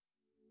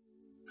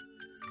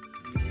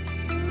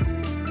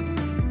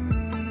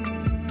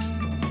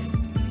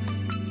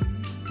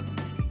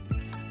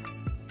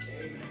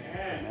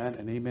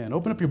Amen.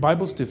 Open up your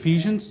Bibles to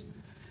Ephesians.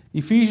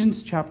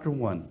 Ephesians chapter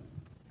 1.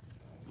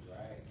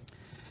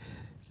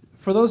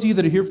 For those of you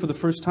that are here for the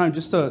first time,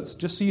 just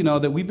so you know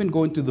that we've been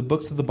going through the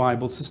books of the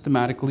Bible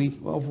systematically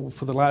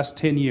for the last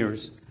 10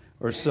 years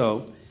or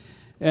so.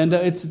 And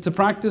it's a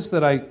practice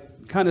that I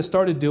kind of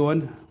started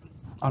doing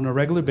on a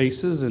regular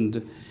basis.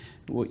 And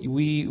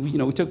we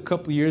took a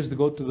couple of years to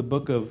go through the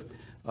book of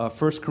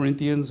 1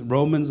 Corinthians.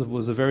 Romans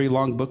was a very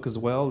long book as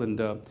well,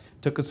 and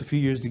took us a few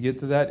years to get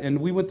to that.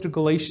 And we went through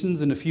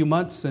Galatians in a few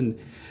months, and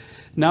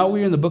now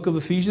we're in the book of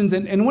Ephesians.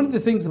 And one of the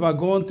things about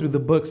going through the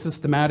book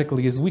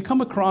systematically is we come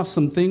across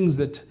some things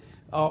that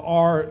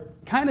are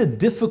kind of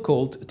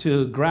difficult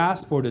to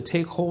grasp or to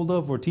take hold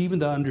of or to even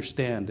to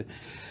understand.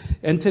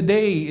 And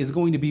today is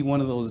going to be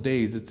one of those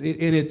days.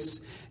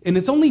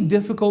 It's only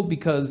difficult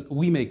because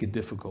we make it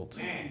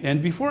difficult.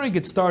 And before I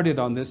get started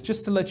on this,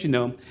 just to let you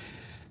know,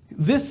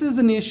 this is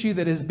an issue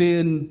that has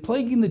been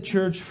plaguing the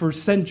church for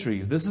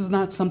centuries. This is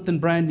not something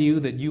brand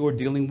new that you are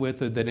dealing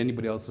with or that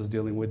anybody else is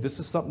dealing with. This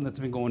is something that's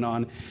been going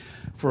on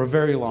for a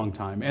very long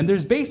time. And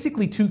there's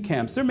basically two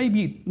camps. There may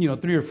be,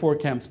 3 or 4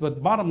 camps,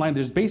 but bottom line,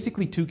 there's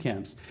basically 2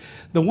 camps.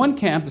 The one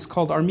camp is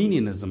called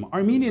Arminianism.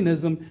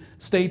 Arminianism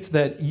states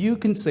that you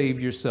can save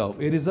yourself.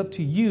 It is up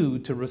to you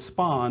to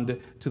respond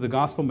to the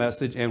gospel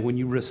message, and when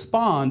you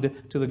respond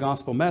to the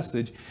gospel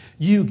message,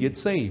 you get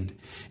saved.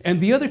 And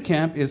the other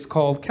camp is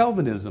called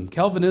Calvinism.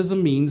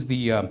 Calvinism means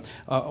the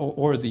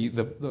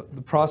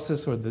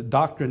process or the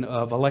doctrine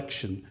of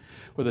election,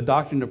 or the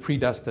doctrine of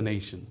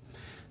predestination.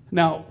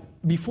 Now,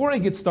 before I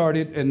get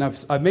started, and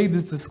I've made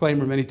this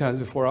disclaimer many times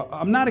before,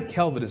 I'm not a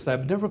Calvinist.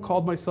 I've never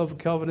called myself a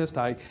Calvinist.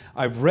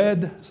 I've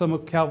read some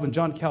of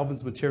John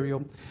Calvin's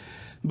material.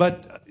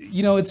 But,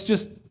 it's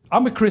just,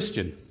 I'm a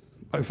Christian.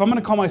 If I'm going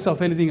to call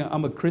myself anything,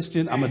 I'm a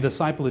Christian. I'm a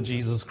disciple of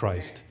Jesus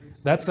Christ.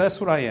 That's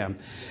what I am.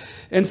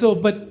 And so,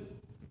 but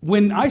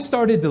when I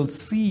started to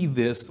see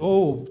this,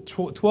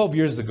 12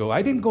 years ago,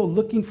 I didn't go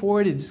looking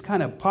for it. It just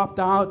kind of popped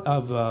out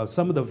of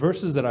some of the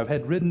verses that I've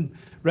had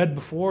read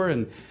before.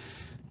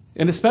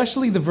 And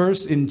especially the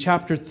verse in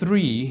chapter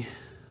 3,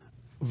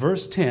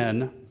 verse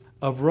 10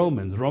 of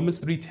Romans.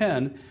 Romans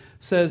 3:10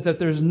 says that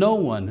there's no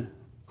one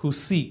who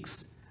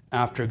seeks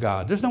after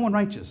God. There's no one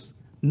righteous.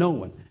 No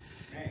one.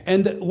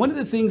 And one of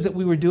the things that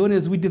we were doing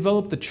is we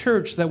developed a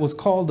church that was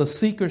called a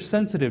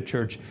seeker-sensitive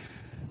church.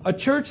 A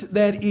church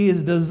that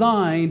is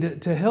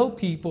designed to help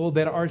people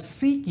that are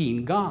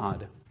seeking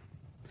God.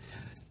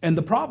 And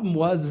the problem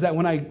is that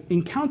when I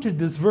encountered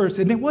this verse,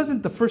 and it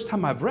wasn't the first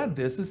time I've read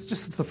this,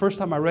 it's the first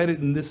time I read it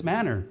in this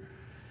manner,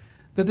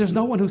 that there's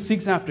no one who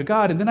seeks after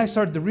God. And then I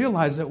started to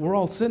realize that we're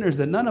all sinners,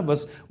 that none of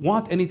us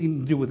want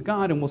anything to do with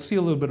God. And we'll see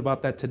a little bit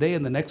about that today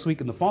and the next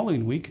week and the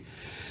following week,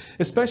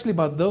 especially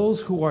about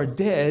those who are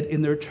dead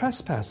in their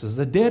trespasses.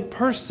 A dead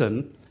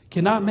person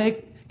cannot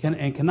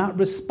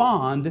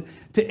respond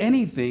to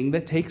anything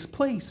that takes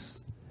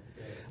place.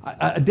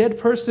 A dead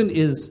person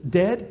is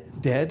dead,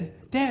 dead,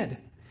 dead.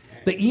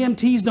 The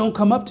EMTs don't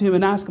come up to him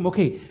and ask him,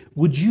 okay,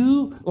 would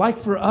you like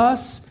for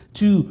us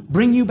to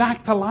bring you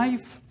back to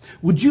life?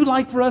 Would you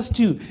like for us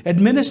to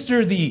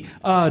administer the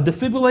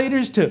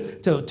defibrillators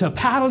to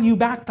paddle you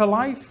back to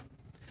life?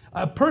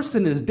 A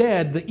person is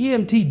dead. The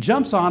EMT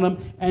jumps on him,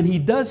 and he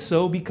does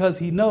so because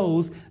he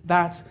knows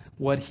that's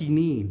what he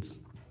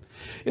needs.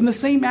 In the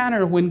same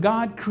manner, when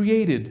God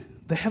created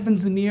the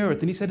heavens and the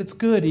earth, and he said it's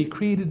good, he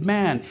created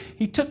man.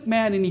 He took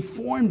man and he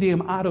formed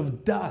him out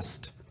of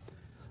dust.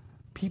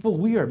 People,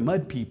 we are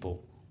mud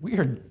people. We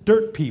are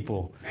dirt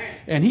people.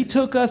 And he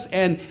took us,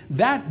 and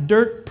that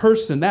dirt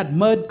person, that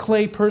mud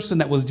clay person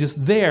that was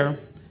just there,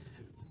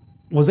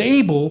 was not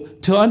able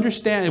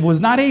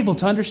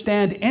to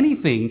understand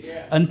anything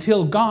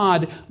until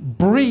God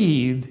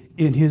breathed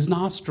in his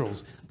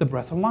nostrils the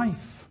breath of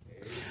life.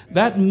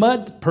 That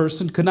mud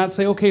person could not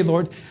say, okay,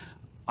 Lord,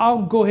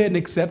 I'll go ahead and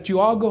accept you.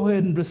 I'll go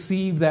ahead and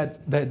receive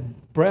that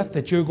breath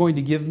that you're going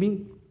to give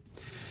me.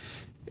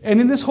 And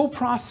in this whole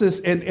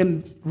process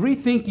and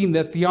rethinking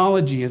that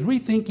theology and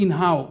rethinking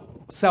how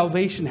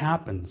salvation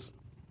happens.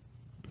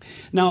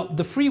 Now,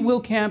 the free will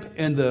camp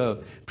and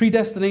the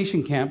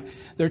predestination camp,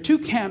 there are 2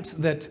 camps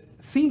that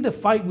seem to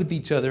fight with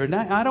each other. And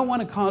I don't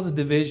want to cause a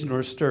division or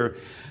a stir.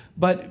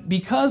 But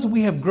because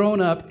we have grown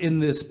up in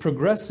this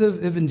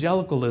progressive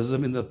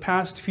evangelicalism in the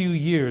past few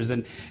years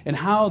and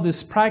how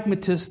this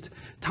pragmatist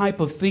type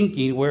of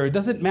thinking where it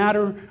doesn't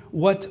matter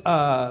what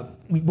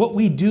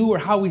we do or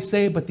how we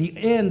say it, but the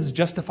ends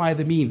justify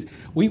the means.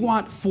 We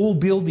want full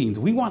buildings.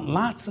 We want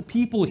lots of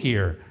people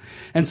here.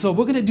 And so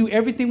we're going to do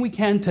everything we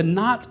can to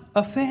not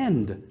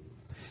offend.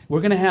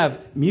 We're going to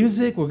have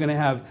music. We're going to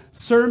have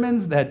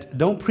sermons that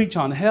don't preach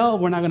on hell.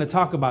 We're not going to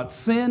talk about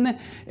sin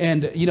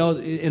and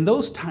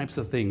those types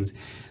of things.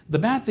 The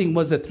bad thing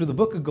was that through the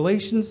book of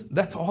Galatians,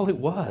 that's all it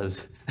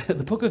was.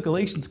 The book of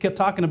Galatians kept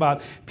talking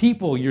about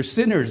people, you're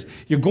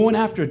sinners, you're going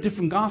after a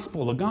different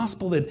gospel, a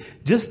gospel that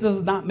just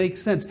does not make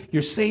sense.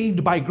 You're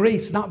saved by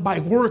grace, not by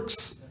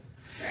works.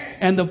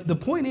 And the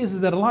point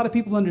is that a lot of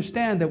people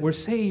understand that we're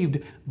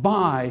saved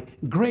by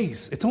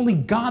grace. It's only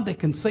God that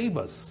can save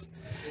us.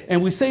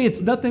 And we say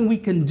it's nothing we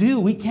can do.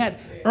 We can't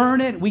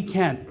earn it. We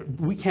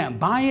can't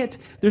buy it.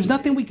 There's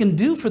nothing we can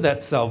do for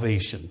that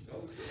salvation.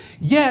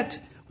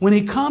 Yet, when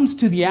it comes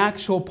to the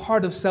actual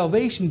part of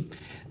salvation,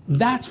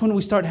 that's when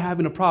we start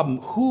having a problem.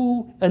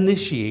 Who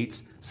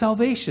initiates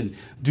salvation?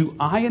 Do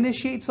I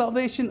initiate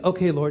salvation?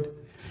 Okay, Lord.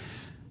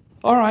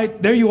 All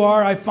right, there you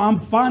are. I'm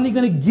finally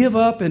going to give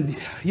up. And,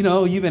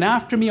 you've been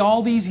after me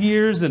all these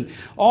years and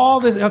all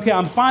this. Okay,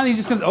 I'm finally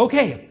just going to,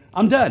 okay,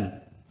 I'm done.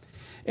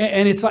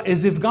 And it's like,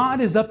 as if God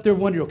is up there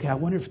wondering, okay, I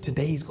wonder if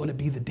today's going to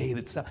be the day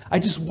I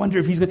just wonder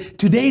if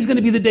today's going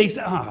to be the day.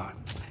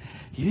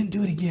 You didn't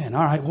do it again.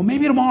 All right, well,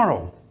 maybe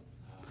tomorrow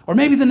or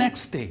maybe the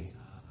next day.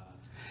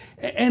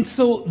 And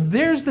so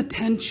there's the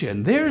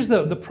tension. There's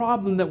the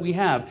problem that we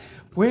have.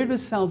 Where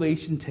does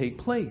salvation take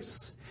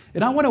place?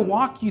 And I want to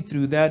walk you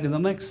through that in the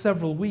next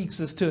several weeks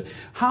as to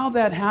how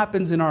that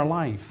happens in our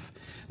life.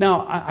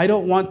 Now, I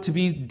don't want to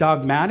be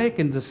dogmatic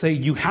and to say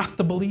you have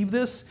to believe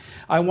this.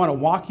 I want to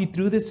walk you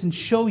through this and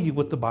show you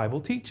what the Bible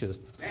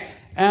teaches.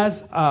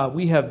 As I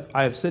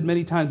have said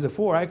many times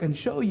before, I can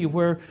show you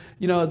where,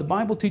 the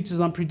Bible teaches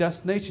on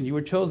predestination. You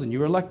were chosen, you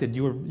were elected,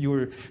 you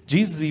were.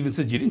 Jesus even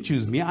said, you didn't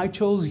choose me, I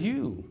chose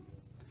you.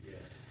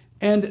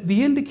 And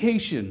the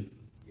indication,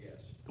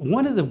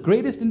 one of the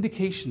greatest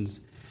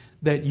indications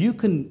that you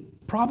can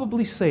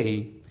probably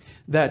say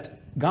that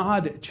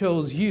God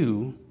chose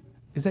you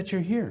is that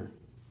you're here.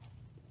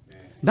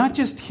 Not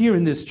just here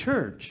in this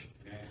church.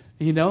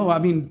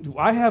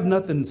 I have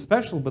nothing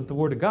special but the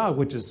Word of God,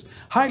 which is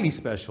highly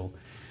special.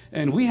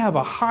 And we have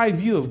a high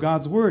view of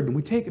God's Word, and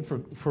we take it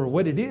for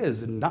what it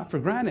is and not for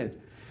granted.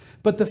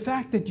 But the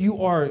fact that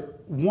you are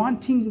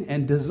wanting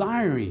and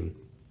desiring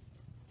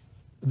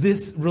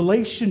this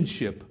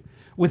relationship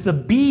with a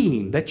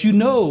being that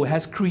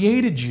has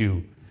created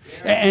you,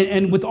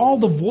 and with all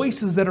the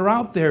voices that are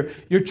out there,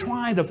 you're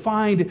trying to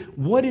find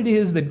what it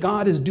is that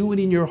God is doing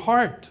in your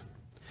heart.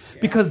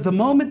 Because the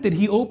moment that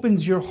He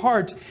opens your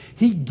heart,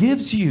 He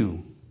gives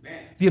you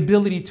the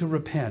ability to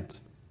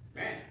repent.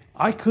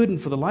 I couldn't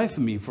for the life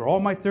of me, for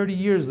all my 30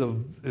 years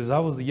as I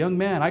was a young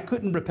man, I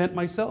couldn't repent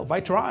myself. I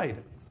tried.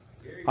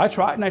 I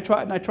tried.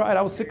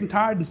 I was sick and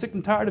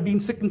tired of being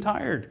sick and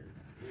tired.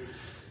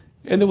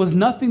 And there was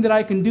nothing that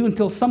I can do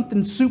until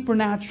something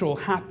supernatural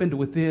happened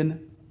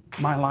within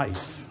my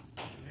life.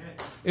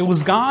 It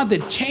was God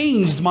that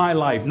changed my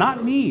life,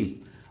 not me.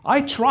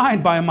 I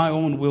tried by my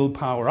own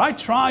willpower. I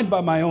tried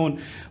by my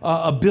own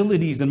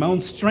abilities and my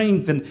own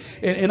strength. And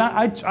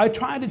I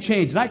tried to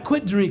change. And I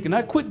quit drinking.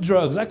 I quit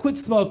drugs. I quit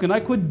smoking. I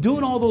quit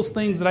doing all those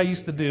things that I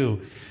used to do.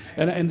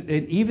 And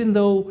even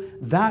though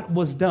that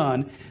was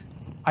done,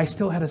 I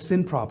still had a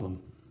sin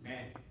problem.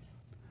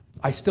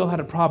 I still had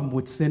a problem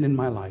with sin in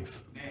my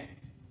life.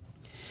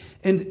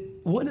 And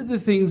one of the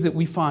things that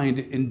we find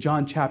in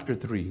John chapter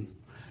 3,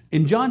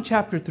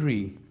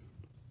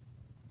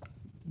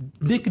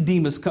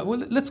 Nicodemus,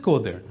 let's go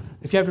there.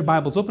 If you have your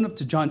Bibles, open up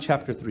to John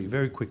chapter 3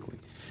 very quickly.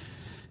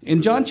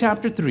 In John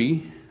chapter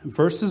 3,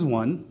 verses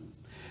 1,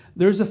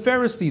 there's a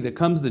Pharisee that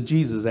comes to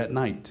Jesus at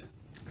night.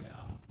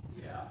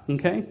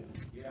 Okay?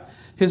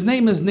 His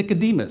name is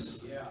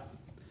Nicodemus.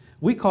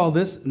 We call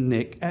this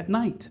Nick at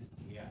night.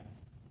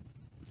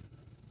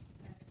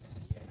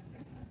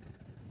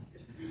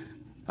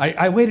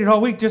 I waited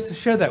all week just to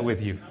share that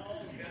with you.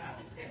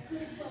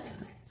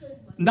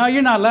 Now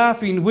you're not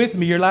laughing with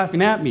me, you're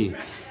laughing at me.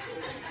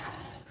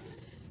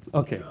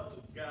 Okay.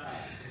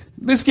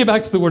 Let's get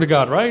back to the Word of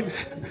God, right?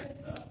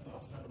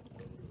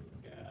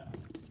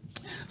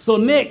 So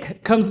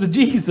Nick comes to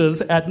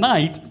Jesus at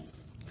night.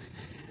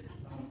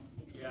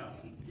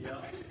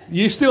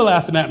 You're still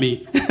laughing at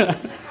me.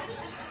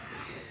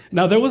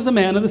 Now there was a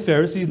man of the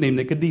Pharisees named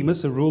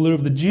Nicodemus, a ruler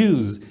of the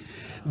Jews.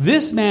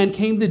 This man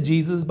came to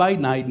Jesus by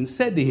night and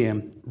said to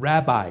him,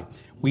 Rabbi,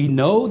 we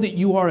know that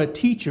you are a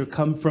teacher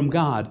come from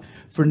God,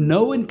 for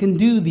no one can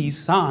do these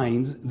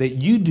signs that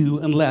you do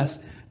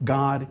unless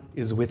God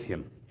is with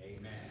him.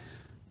 Amen.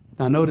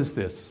 Now notice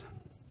this.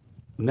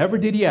 Never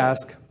did he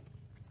ask,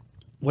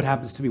 what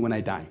happens to me when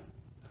I die?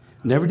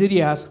 Never did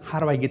he ask, how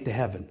do I get to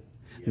heaven?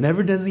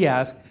 Never does he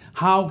ask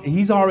how.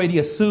 He's already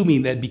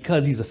assuming that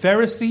because he's a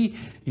Pharisee,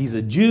 he's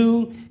a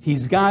Jew,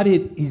 he's got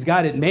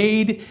it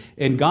made,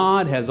 and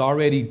God has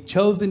already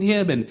chosen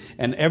him,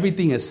 and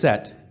everything is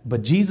set.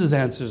 But Jesus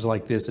answers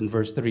like this in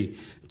verse 3.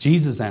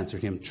 Jesus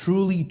answered him,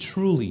 truly,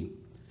 truly,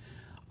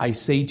 I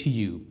say to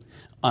you,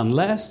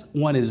 unless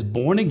one is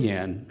born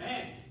again,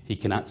 he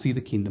cannot see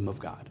the kingdom of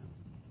God.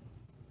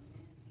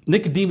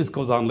 Nicodemus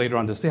goes on later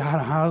on to say,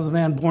 how's a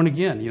man born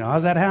again? How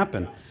does that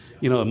happen?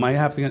 Am I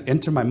have to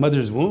enter my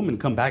mother's womb and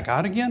come back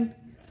out again?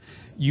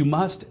 You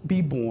must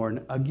be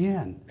born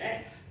again.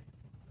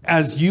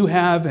 As you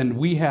have and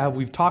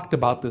we've talked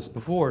about this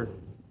before.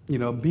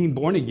 Being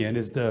born again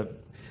is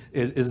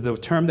the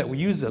term that we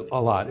use a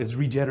lot, is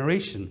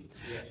regeneration.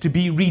 Yes. To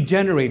be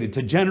regenerated,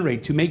 to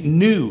generate, to make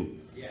new,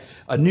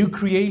 a new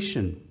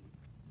creation.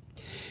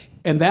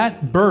 And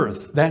that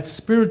birth, that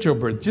spiritual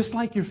birth, just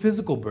like your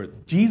physical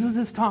birth, Jesus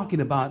is talking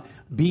about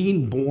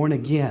being born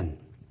again.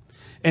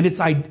 And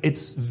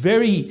it's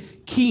very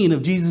keen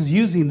of Jesus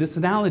using this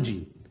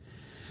analogy.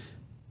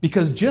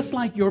 Because just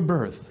like your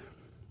birth,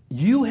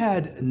 you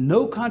had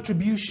no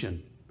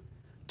contribution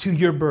to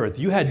your birth.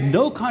 You had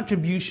no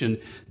contribution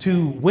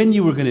to when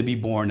you were going to be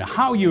born,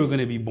 how you were going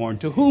to be born,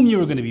 to whom you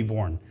were going to be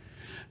born.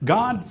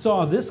 God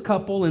saw this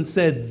couple and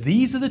said,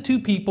 these are the two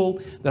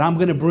people that I'm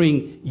going to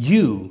bring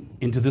you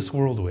into this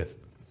world with.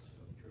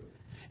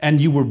 And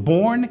you were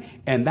born,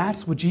 and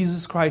that's what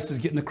Jesus Christ is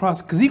getting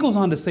across. Because he goes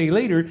on to say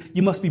later,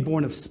 you must be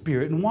born of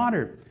spirit and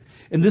water.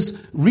 And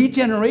this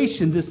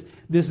regeneration,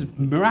 this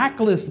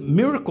miraculous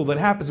miracle that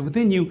happens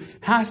within you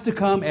has to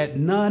come at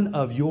none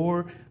of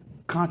your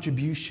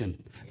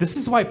contribution. This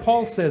is why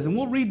Paul says, and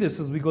we'll read this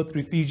as we go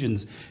through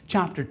Ephesians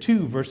chapter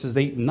 2, verses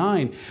 8 and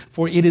 9.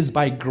 For it is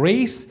by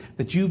grace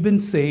that you've been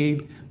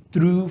saved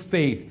through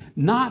faith,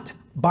 not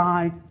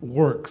by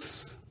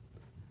works,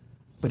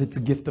 but it's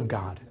a gift of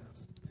God.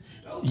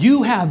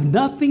 You have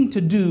nothing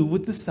to do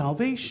with the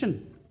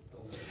salvation.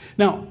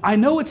 Now, I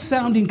know it's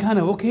sounding kind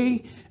of,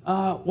 okay,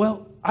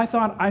 well, I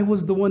thought I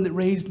was the one that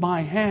raised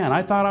my hand.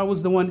 I thought I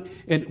was the one,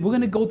 and we're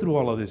going to go through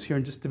all of this here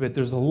in just a bit.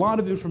 There's a lot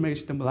of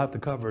information that we'll have to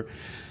cover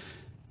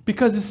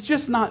because it's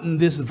just not in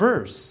this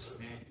verse.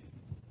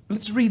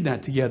 Let's read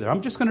that together.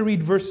 I'm just going to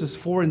read verses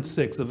 4 and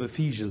 6 of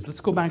Ephesians.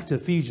 Let's go back to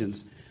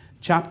Ephesians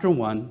chapter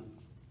 1,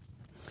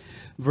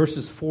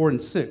 verses 4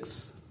 and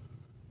 6.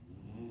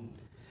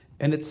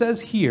 And it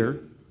says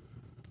here,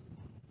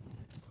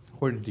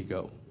 where did he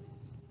go?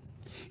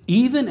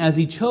 Even as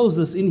he chose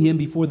us in him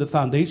before the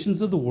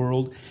foundations of the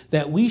world,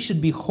 that we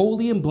should be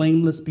holy and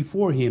blameless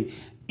before him.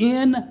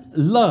 In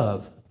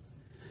love,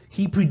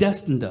 he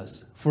predestined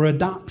us for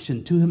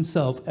adoption to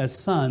himself as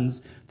sons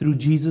through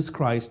Jesus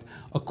Christ,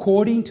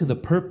 according to the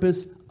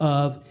purpose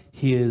of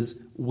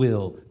his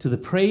will, to the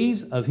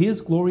praise of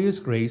his glorious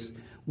grace,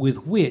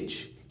 with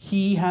which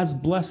he has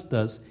blessed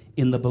us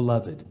in the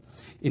beloved.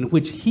 In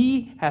which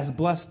he has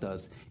blessed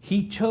us.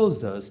 He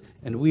chose us,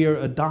 and we are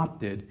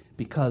adopted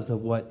because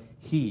of what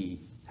he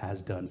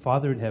has done.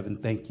 Father in heaven,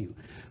 thank you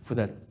for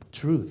that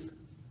truth.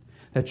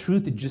 That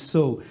truth is just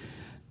so,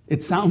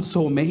 it sounds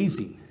so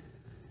amazing.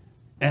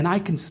 And I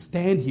can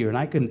stand here and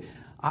I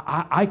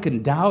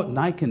can doubt and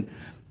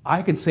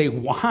I can say,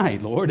 why,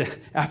 Lord?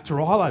 After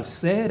all I've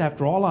said,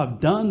 after all I've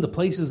done, the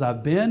places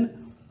I've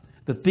been,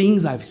 the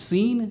things I've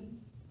seen,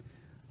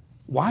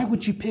 why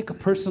would you pick a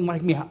person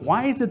like me?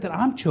 Why is it that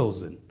I'm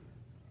chosen?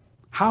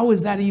 How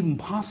is that even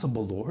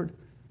possible, Lord?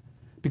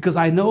 Because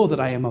I know that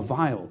I am a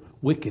vile,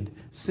 wicked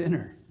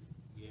sinner.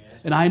 Yes.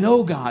 And I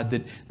know, God,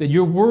 that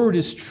your word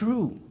is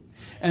true.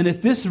 And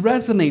if this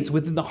resonates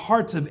within the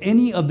hearts of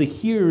any of the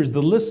hearers,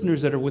 the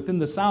listeners that are within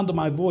the sound of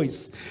my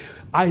voice,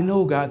 I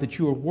know, God, that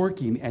you are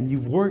working and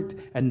you've worked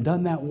and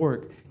done that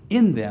work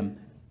in them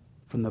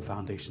from the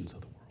foundations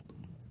of the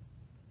world.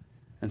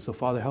 And so,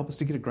 Father, help us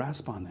to get a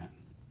grasp on that.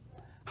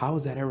 How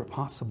is that ever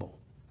possible?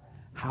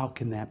 How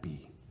can that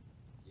be?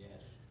 Yes.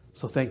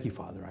 So thank you,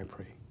 Father, I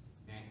pray.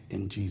 Amen.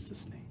 In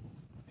Jesus' name.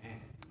 Amen.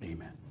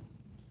 Amen.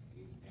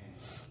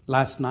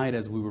 Last night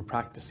as we were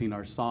practicing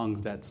our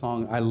songs, that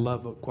song I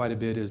love quite a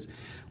bit is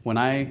When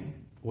I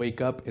Wake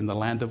Up in the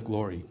Land of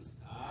Glory.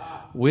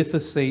 With the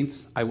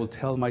saints I will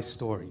tell my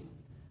story.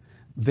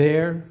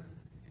 There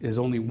is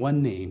only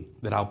one name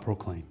that I'll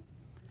proclaim.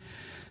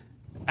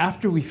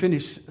 After we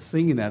finish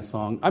singing that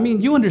song, I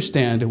mean, you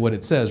understand what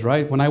it says,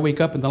 right? When I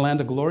wake up in the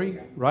land of glory,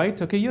 right?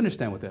 Okay, you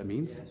understand what that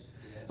means. Yes.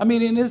 I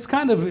mean, and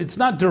it's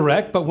not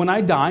direct, but when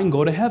I die and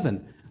go to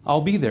heaven,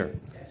 I'll be there.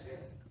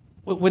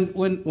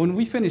 When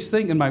we finished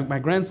singing, my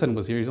grandson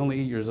was here, he's only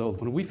 8 years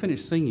old. When we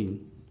finished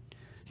singing,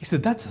 he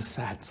said, "That's a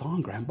sad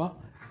song, Grandpa."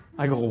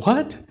 I go,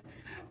 "What?"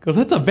 He goes,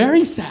 "That's a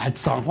very sad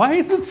song." "Why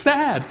is it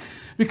sad?"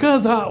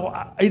 "Because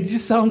it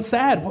just sounds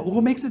sad."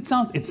 What makes it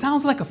sound? It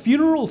sounds like a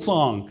funeral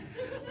song.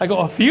 I go,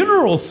 "A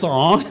funeral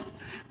song?"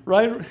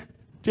 Right,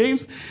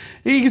 James?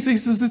 He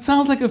says, "It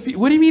sounds like what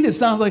do you mean it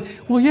sounds like?"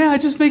 "Well, yeah,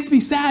 it just makes me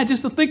sad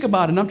just to think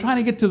about it." And I'm trying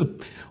to get to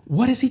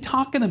what is he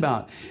talking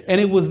about?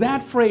 And it was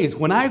that phrase,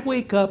 when I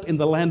wake up in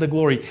the land of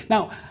glory.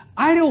 Now,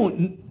 I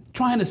don't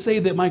trying to say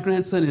that my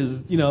grandson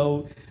is,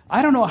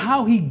 I don't know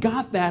how he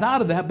got that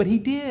out of that, but he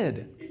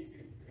did.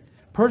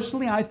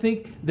 Personally, I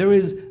think there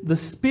is the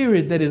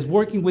spirit that is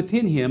working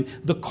within him,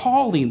 the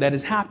calling that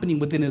is happening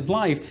within his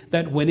life,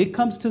 that when it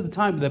comes to the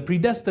time, the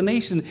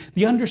predestination,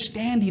 the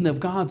understanding of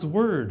God's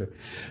word.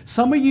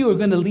 Some of you are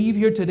going to leave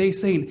here today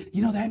saying,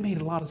 that made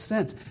a lot of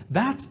sense.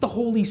 That's the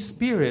Holy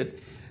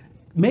Spirit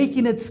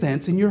making it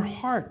sense in your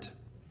heart.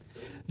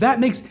 That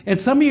makes, and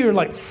some of you are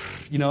like,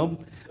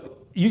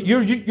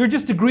 you're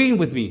just agreeing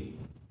with me.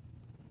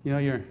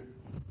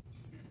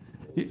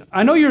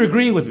 I know you're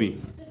agreeing with me.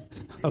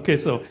 Okay,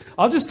 so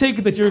I'll just take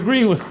it that you're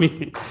agreeing with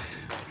me.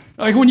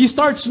 Like when you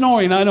start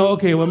snoring, I know,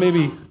 okay, well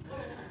maybe.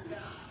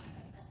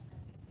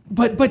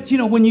 But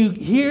when you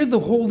hear the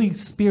Holy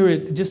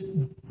Spirit just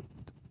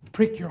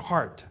prick your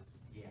heart.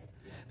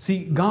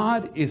 See,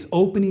 God is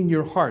opening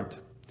your heart.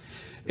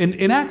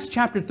 In Acts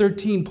chapter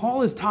 13,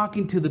 Paul is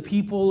talking to the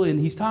people, and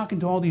he's talking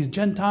to all these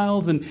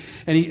Gentiles, and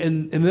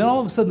then all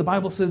of a sudden the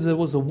Bible says there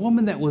was a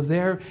woman that was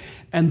there,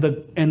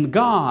 and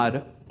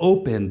God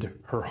opened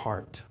her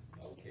heart.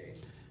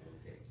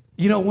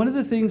 You know, one of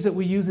the things that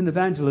we use in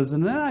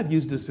evangelism, and I've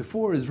used this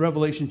before, is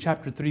Revelation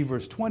chapter 3,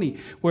 verse 20,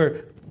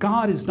 where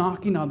God is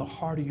knocking on the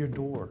heart of your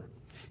door.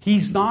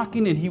 He's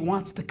knocking and he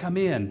wants to come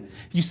in.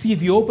 You see,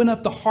 if you open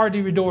up the heart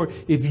of your door,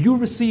 if you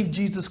receive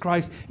Jesus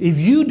Christ, if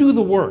you do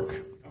the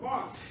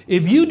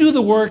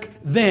work,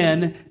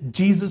 then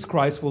Jesus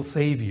Christ will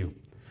save you.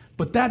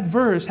 But that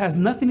verse has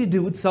nothing to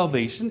do with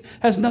salvation,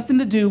 has nothing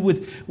to do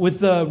with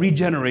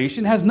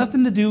regeneration, has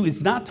nothing to do,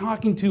 it's not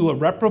talking to a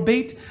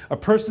reprobate, a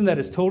person that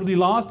is totally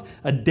lost,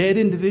 a dead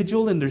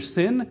individual in their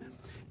sin.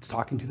 It's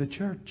talking to the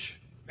church.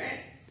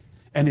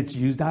 And it's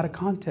used out of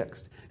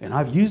context. And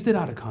I've used it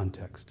out of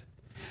context.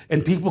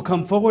 And people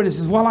come forward and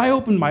says, well, I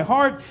opened my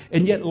heart,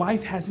 and yet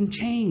life hasn't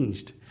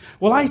changed.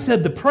 Well, I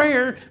said the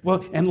prayer,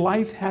 and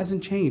life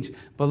hasn't changed.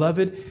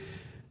 Beloved,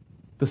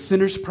 the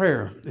sinner's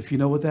prayer, if you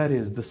know what that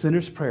is, the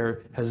sinner's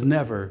prayer has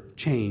never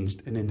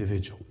changed an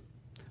individual.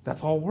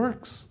 That's all it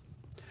works.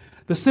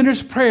 The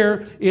sinner's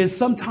prayer is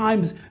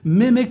sometimes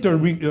mimicked or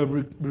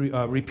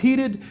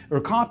repeated or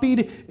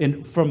copied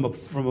from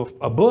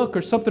a book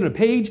or something, a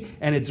page,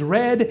 and it's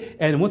read.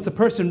 And once a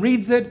person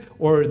reads it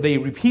or they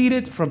repeat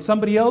it from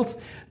somebody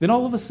else, then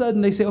all of a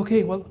sudden they say,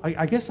 okay, well,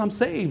 I guess I'm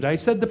saved. I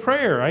said the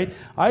prayer.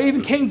 I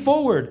even came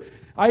forward.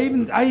 I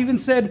even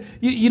said,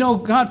 you know,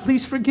 God,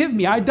 please forgive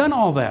me. I've done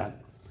all that.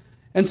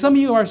 And some of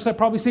you are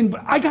probably saying,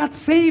 but I got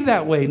saved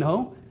that way.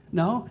 No,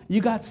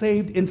 you got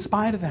saved in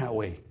spite of that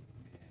way.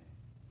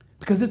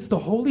 Because it's the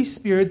Holy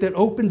Spirit that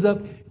opens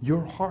up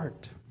your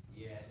heart.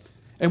 Yes.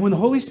 And when the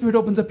Holy Spirit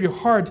opens up your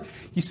heart,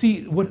 you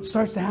see what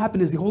starts to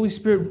happen is the Holy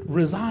Spirit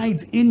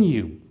resides in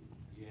you.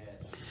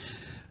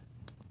 Yes.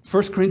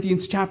 1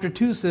 Corinthians chapter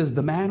 2 says,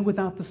 the man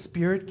without the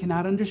Spirit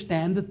cannot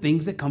understand the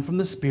things that come from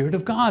the Spirit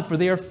of God, for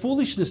they are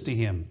foolishness to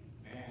him.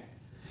 Amen.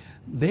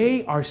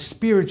 They are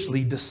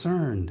spiritually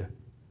discerned. Amen.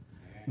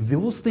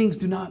 Those things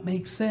do not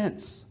make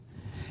sense.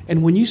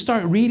 And when you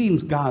start reading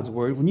God's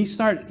word, when you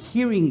start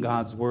hearing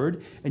God's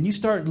word, and you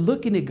start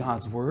looking at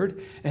God's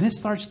word, and it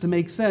starts to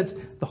make sense,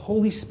 the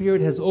Holy Spirit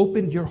has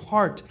opened your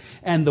heart,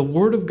 and the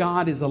word of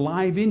God is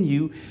alive in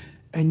you,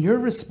 and your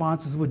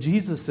response is what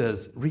Jesus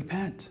says,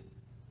 repent.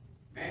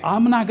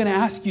 I'm not going to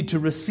ask you to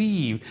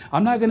receive.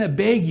 I'm not going to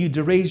beg you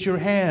to raise your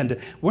hand.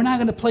 We're not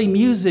going to play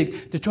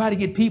music to try to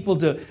get people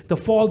to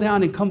fall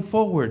down and come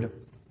forward.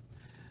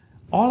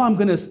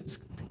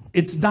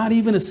 It's not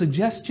even a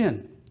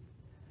suggestion.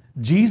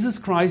 Jesus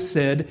Christ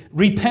said,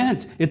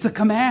 repent. It's a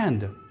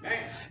command.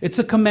 It's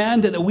a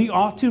command that we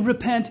ought to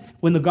repent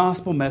when the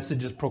gospel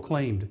message is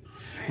proclaimed.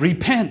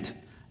 Repent.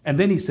 And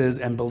then he says,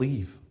 and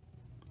believe.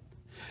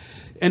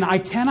 And I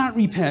cannot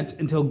repent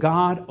until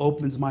God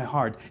opens my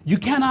heart. You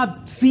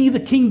cannot see the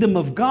kingdom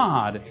of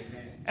God,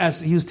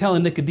 as he was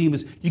telling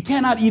Nicodemus. You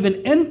cannot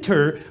even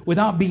enter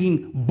without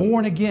being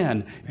born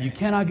again. You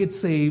cannot get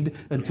saved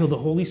until the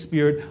Holy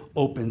Spirit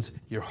opens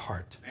your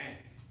heart.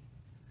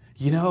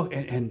 You know,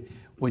 and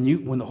when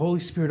the Holy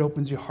Spirit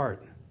opens your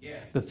heart,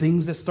 the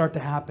things that start to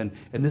happen,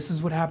 and this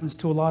is what happens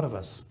to a lot of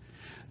us.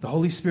 The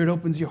Holy Spirit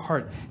opens your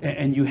heart,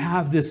 and you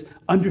have this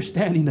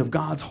understanding of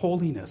God's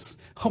holiness.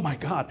 Oh my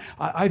God,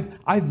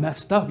 I've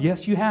messed up.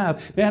 Yes, you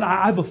have. Man,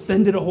 I've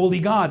offended a holy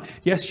God.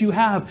 Yes, you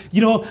have.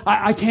 You know,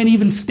 I can't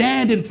even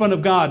stand in front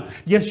of God.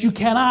 Yes, you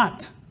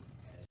cannot.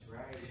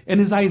 And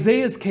in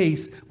Isaiah's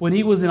case, when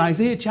he was in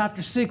Isaiah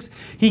chapter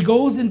 6, he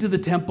goes into the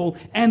temple,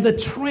 and the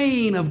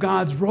train of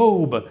God's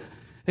robe,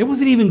 it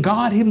wasn't even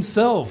God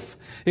himself.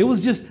 It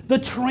was just the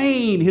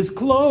train, his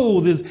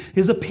clothes,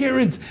 his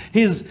appearance,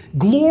 his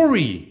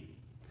glory.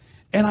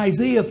 And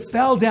Isaiah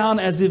fell down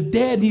as if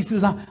dead. And he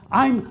says,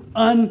 I'm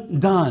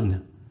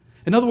undone.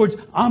 In other words,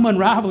 I'm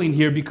unraveling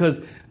here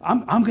because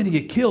I'm going to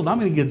get killed. I'm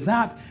going to get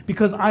zapped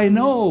because I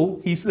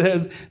know, he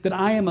says, that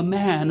I am a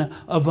man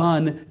of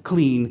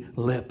unclean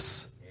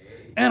lips.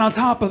 And on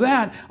top of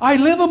that, I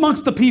live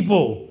amongst the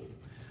people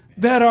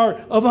that are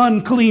of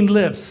unclean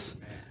lips.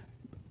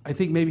 I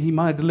think maybe he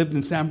might have lived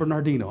in San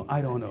Bernardino.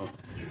 I don't know.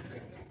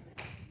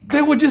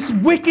 They were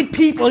just wicked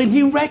people, and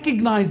he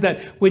recognized that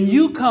when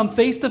you come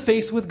face to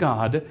face with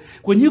God,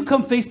 when you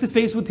come face to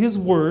face with his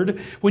word,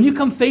 when you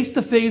come face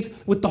to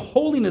face with the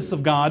holiness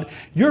of God,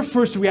 your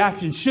first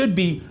reaction should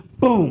be,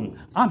 boom,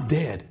 I'm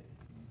dead.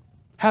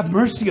 Have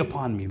mercy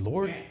upon me,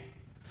 Lord.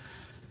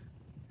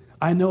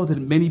 I know that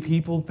many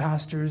people,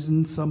 pastors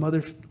and some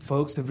other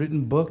folks, have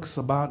written books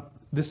about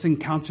this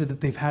encounter that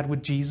they've had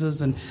with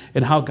Jesus and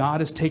how God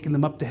has taken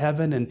them up to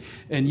heaven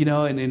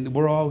and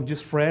we're all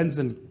just friends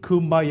and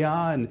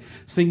kumbaya and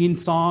singing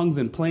songs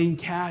and playing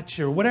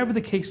catch or whatever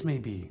the case may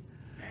be.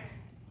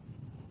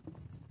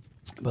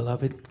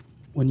 Beloved,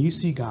 when you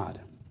see God,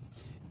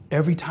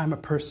 every time a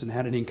person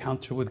had an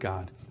encounter with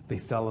God, they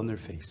fell on their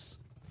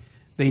face.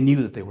 They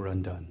knew that they were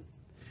undone.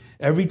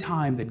 Every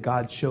time that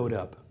God showed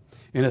up,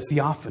 in a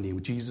theophany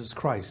with Jesus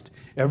Christ.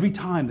 Every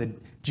time that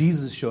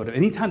Jesus showed up,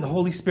 anytime the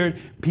Holy Spirit,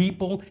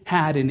 people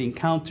had an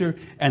encounter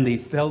and they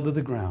fell to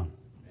the ground.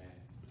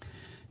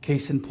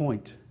 Case in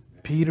point,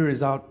 Peter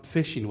is out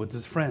fishing with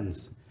his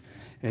friends.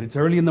 And it's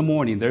early in the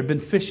morning. They've been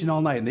fishing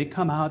all night. And they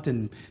come out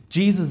and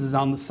Jesus is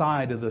on the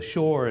side of the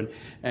shore.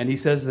 And he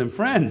says to them,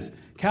 friends,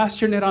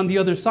 cast your net on the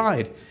other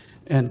side.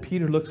 And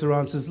Peter looks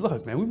around and says,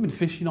 look, man, we've been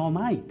fishing all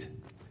night.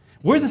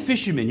 We're the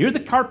fishermen. You're the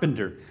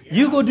carpenter. Yeah.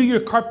 You go do your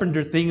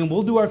carpenter thing and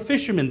we'll do our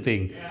fisherman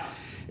thing. Yeah.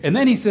 And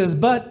then he says,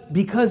 but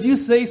because you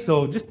say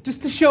so,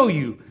 just to show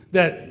you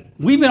that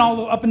we've been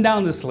all up and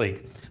down this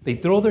lake. They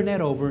throw their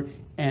net over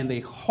and they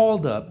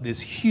hauled up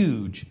this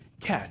huge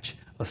catch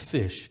of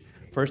fish.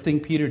 First thing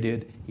Peter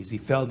did is he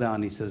fell down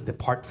and he says,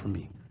 depart from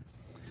me.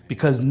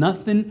 Because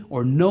nothing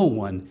or no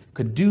one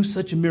could do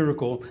such a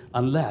miracle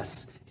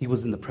unless he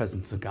was in the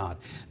presence of God.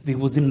 He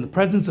was in the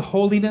presence of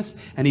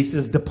holiness and he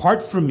says,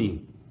 depart from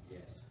me.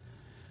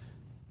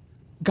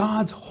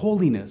 God's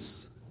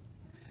holiness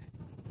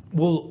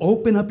will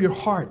open up your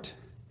heart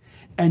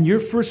and your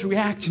first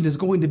reaction is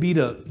going to be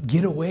to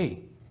get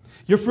away.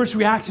 Your first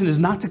reaction is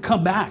not to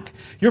come back.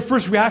 Your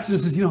first reaction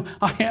is,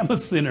 I am a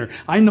sinner.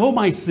 I know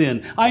my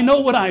sin. I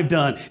know what I've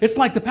done. It's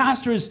like the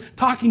pastor is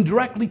talking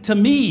directly to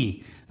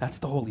me. That's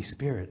the Holy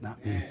Spirit,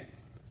 not me.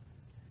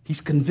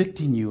 He's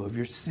convicting you of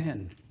your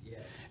sin.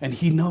 And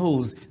he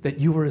knows that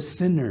you are a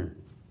sinner.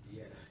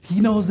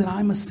 He knows that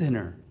I'm a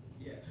sinner.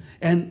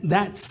 And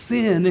that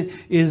sin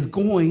is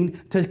going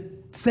to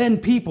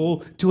send people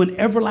to an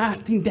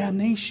everlasting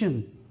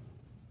damnation.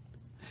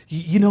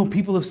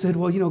 People have said,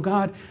 well,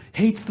 God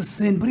hates the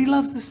sin, but he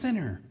loves the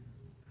sinner.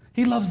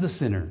 He loves the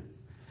sinner.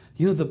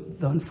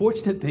 The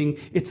unfortunate thing,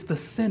 it's the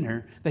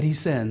sinner that he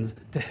sends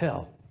to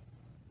hell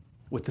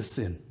with the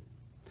sin.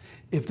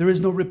 If there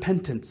is no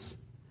repentance,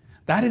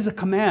 that is a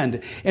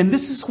command. And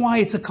this is why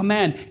it's a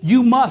command.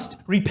 You must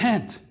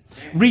repent.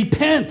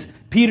 Repent,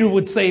 Peter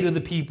would say to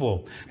the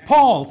people.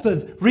 Paul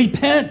says,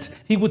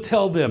 repent, he would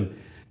tell them.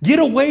 Get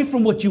away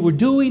from what you were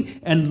doing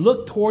and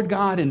look toward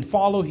God and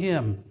follow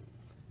him.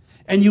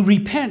 And you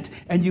repent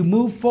and you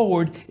move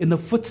forward in the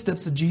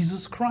footsteps of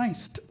Jesus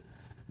Christ.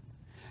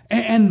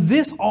 And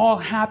this all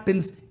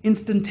happens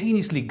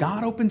instantaneously.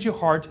 God opens your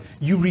heart,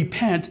 you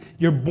repent,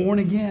 you're born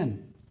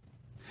again.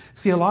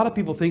 See, a lot of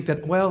people think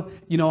that,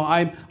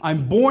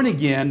 I'm born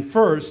again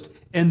first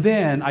and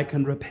then I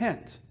can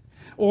repent.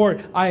 Or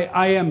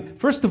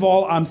first of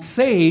all, I'm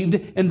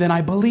saved and then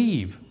I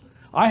believe.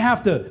 I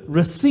have to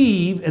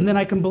receive and then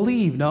I can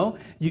believe. No,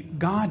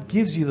 God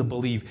gives you the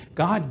belief.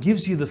 God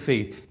gives you the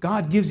faith.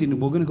 God gives you,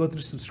 and we're going to go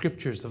through some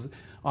scriptures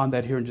on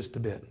that here in just a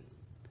bit.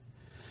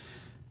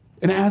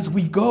 And as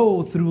we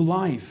go through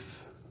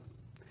life,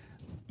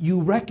 you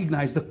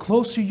recognize the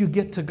closer you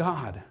get to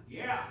God,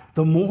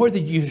 the more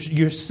that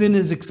your sin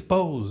is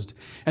exposed.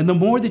 And the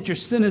more that your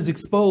sin is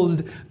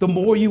exposed, the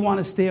more you want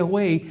to stay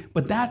away.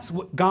 But that's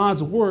what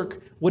God's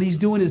work, what he's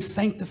doing is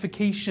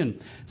sanctification,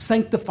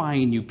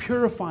 sanctifying you,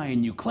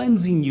 purifying you,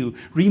 cleansing you,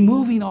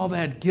 removing all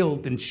that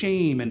guilt and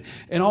shame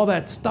and all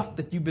that stuff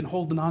that you've been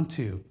holding on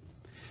to.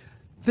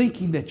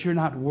 Thinking that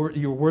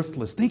you're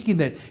worthless, thinking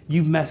that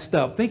you've messed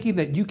up, thinking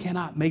that you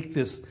cannot make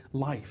this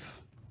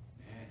life.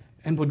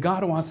 And what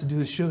God wants to do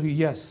is show you,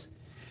 yes,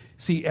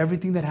 see,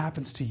 everything that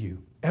happens to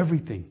you,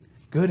 everything,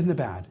 good and the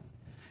bad,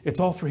 it's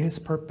all for his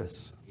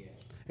purpose.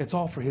 It's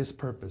all for his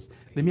purpose.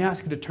 Let me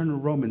ask you to turn to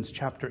Romans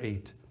chapter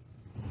 8.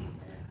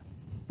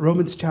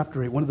 Romans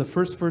chapter 8, one of the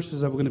first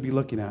verses that we're going to be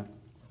looking at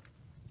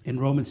in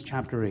Romans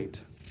chapter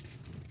 8.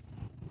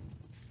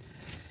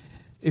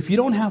 If you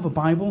don't have a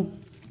Bible,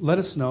 let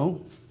us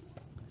know.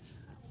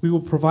 We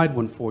will provide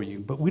one for you.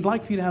 But we'd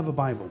like for you to have a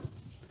Bible.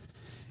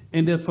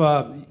 And if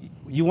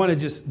you want to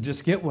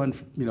just get one,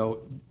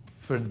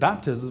 for the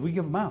baptisms, we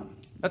give them out.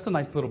 That's a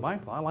nice little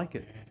Bible. I like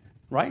it.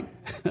 Right?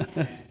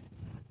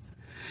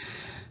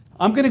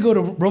 I'm going to go to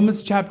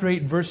Romans chapter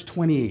 8, verse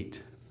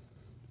 28.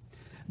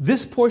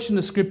 This portion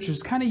of Scripture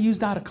is kind of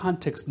used out of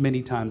context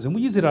many times, and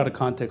we use it out of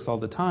context all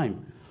the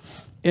time.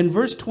 In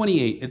verse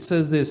 28, it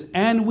says this,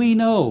 and we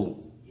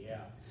know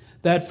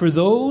that for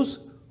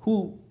those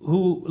who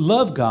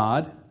love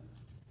God,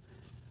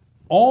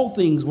 all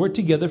things work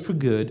together for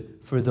good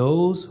for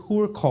those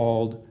who are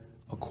called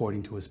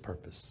according to his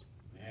purpose.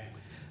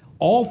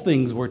 All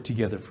things work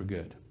together for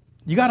good.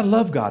 You got to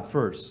love God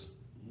first.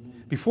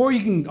 Before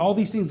all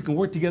these things can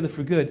work together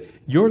for good,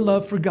 your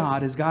love for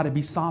God has got to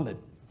be solid.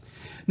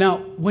 Now,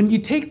 when you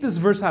take this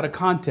verse out of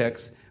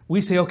context,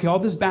 we say, okay, all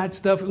this bad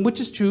stuff, which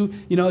is true,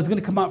 it's going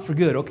to come out for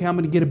good. Okay, I'm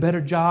going to get a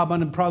better job. I'm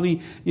going to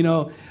probably,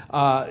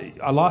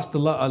 I lost a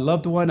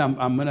loved one.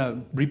 I'm going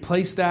to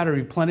replace that or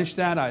replenish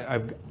that.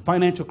 I've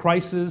financial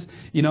crisis.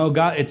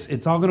 God,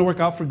 it's all going to work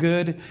out for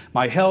good.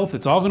 My health,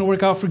 it's all going to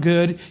work out for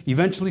good.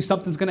 Eventually,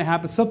 something's going to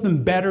happen.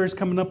 Something better is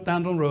coming up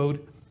down the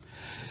road.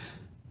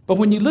 But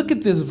when you look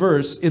at this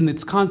verse in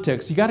its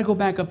context, you got to go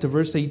back up to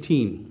verse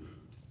 18.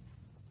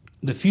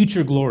 The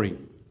future glory.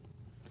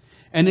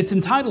 And it's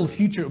entitled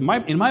future.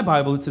 In my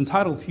Bible, it's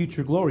entitled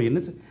future glory.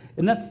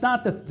 And that's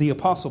not that the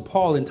Apostle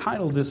Paul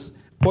entitled this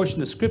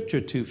portion of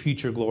Scripture to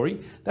future glory.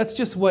 That's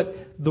just what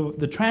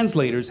the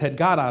translators had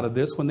got out of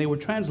this when they were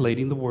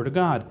translating the Word of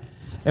God.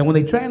 And when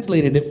they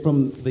translated it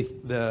from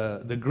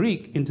the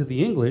Greek into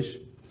the English,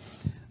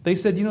 they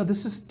said,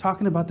 this is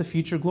talking about the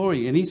future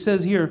glory. And he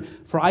says here,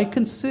 for I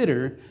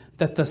consider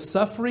that the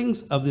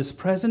sufferings of this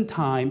present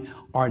time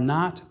are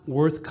not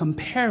worth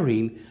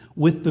comparing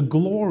with the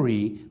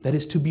glory that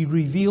is to be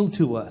revealed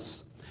to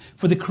us.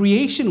 For the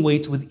creation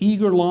waits with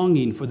eager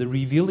longing for the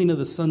revealing of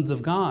the sons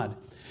of God.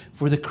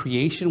 For the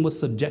creation was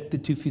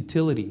subjected to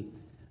futility,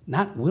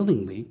 not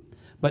willingly,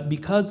 but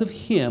because of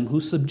him who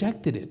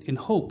subjected it, in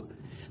hope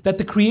that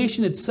the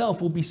creation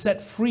itself will be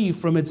set free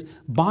from its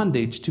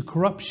bondage to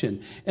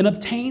corruption and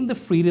obtain the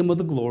freedom of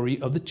the glory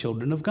of the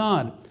children of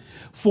God.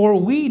 For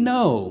we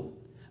know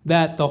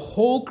that the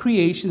whole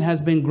creation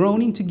has been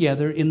groaning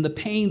together in the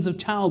pains of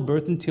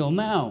childbirth until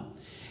now.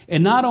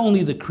 And not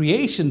only the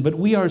creation, but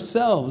we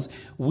ourselves,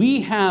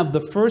 we have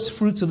the first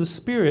fruits of the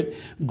Spirit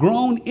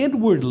grown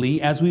inwardly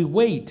as we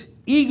wait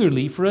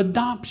eagerly for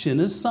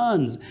adoption as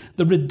sons,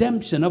 the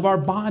redemption of our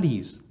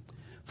bodies.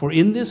 For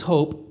in this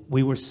hope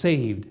we were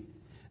saved.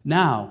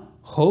 Now,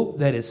 hope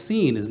that is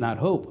seen is not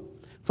hope.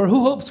 For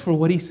who hopes for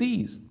what he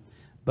sees?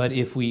 But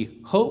if we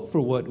hope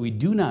for what we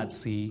do not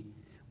see,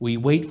 we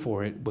wait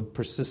for it with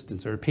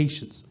persistence or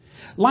patience.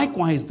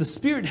 Likewise, the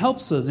Spirit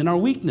helps us in our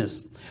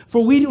weakness.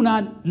 For we do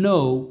not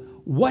know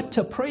what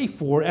to pray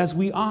for as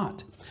we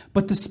ought.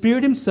 But the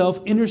Spirit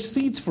himself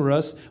intercedes for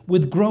us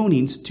with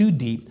groanings too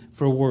deep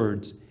for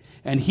words.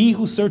 And he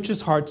who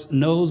searches hearts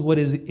knows what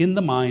is in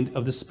the mind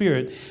of the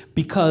Spirit,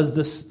 because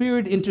the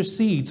Spirit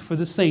intercedes for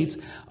the saints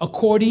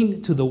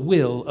according to the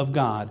will of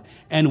God.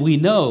 And we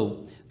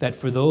know that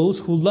for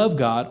those who love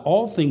God,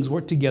 all things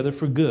work together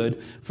for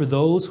good, for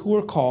those who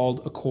are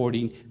called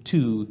according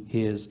to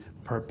his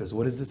purpose.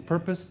 What is his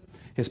purpose?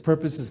 His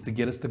purpose is to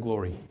get us to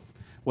glory.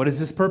 What is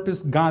his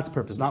purpose? God's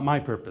purpose, not my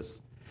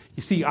purpose.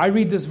 You see, I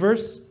read this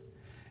verse,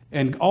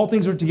 and all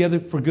things work together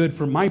for good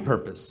for my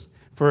purpose.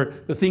 For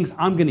the things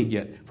I'm going to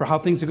get, for how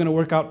things are going to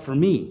work out for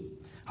me,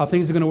 how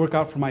things are going to work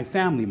out for my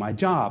family, my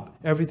job,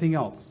 everything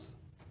else.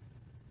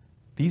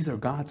 These are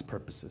God's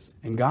purposes.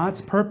 And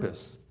God's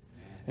purpose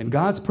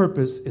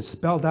is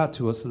spelled out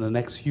to us in the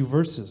next few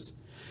verses.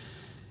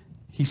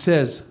 He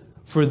says,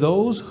 for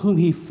those whom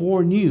he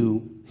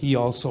foreknew, he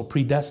also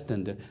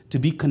predestined to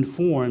be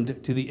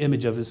conformed to the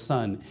image of his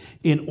Son,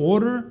 in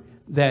order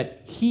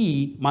that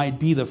he might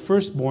be the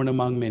firstborn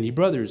among many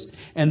brothers.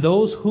 And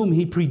those whom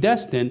he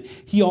predestined,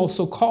 he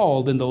also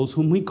called. And those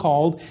whom he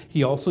called,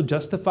 he also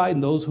justified.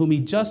 And those whom he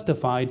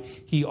justified,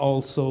 he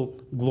also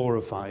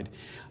glorified.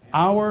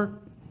 Our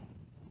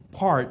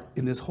part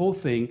in this whole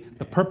thing,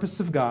 the purpose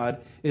of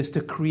God, is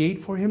to create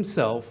for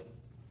himself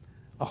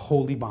a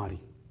holy body,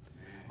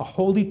 a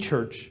holy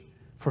church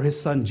for his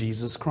Son,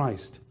 Jesus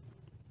Christ.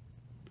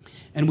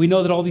 And we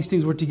know that all these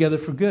things were together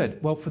for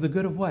good. Well, for the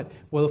good of what?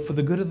 Well, for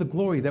the good of the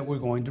glory that we're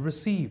going to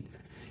receive.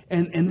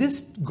 And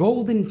this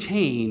golden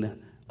chain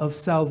of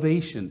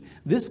salvation,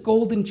 that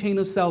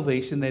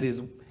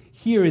is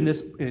here in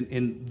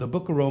the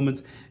book of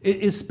Romans, it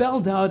is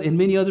spelled out in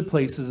many other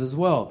places as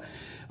well.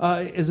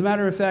 As a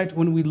matter of fact,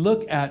 when we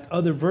look at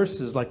other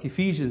verses like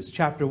Ephesians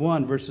chapter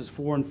 1, verses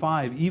 4 and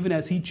 5, even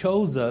as he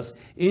chose us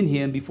in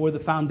him before the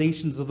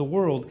foundations of the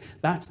world,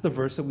 that's the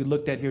verse that we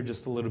looked at here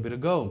just a little bit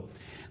ago.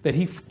 That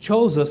he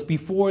chose us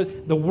before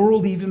the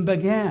world even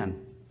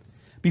began.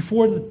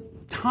 Before the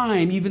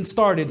time even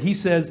started, he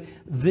says,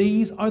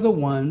 these are the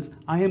ones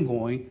I am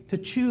going to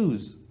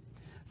choose.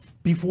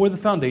 Before the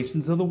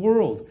foundations of the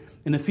world.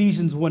 In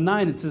Ephesians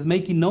 1:9, it says,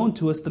 making known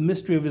to us the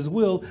mystery of his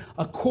will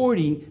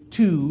according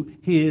to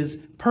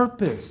his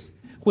purpose,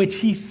 which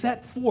he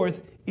set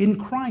forth in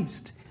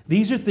Christ.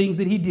 These are things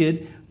that he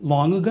did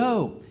long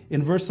ago.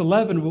 In verse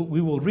 11,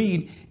 we will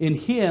read, in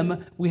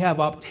him we have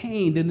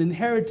obtained an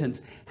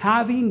inheritance,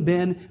 having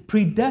been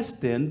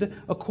predestined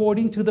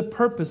according to the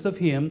purpose of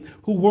him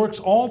who works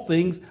all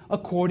things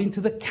according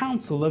to the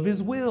counsel of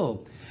his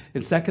will.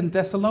 In 2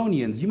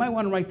 Thessalonians, you might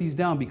want to write these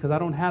down because I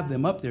don't have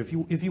them up there if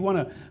you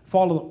want to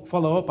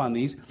follow up on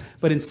these.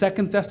 But in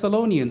 2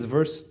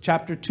 Thessalonians,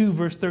 chapter 2,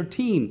 verse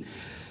 13,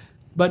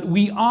 but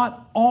we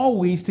ought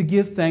always to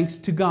give thanks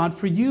to God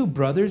for you,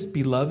 brothers,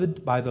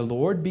 beloved by the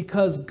Lord,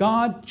 because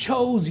God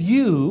chose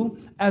you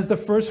as the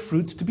first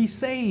fruits to be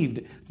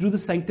saved through the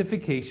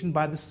sanctification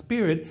by the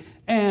Spirit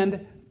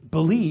and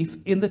belief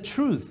in the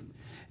truth.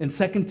 In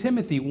 2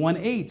 Timothy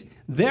 1:8,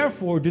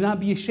 therefore do not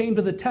be ashamed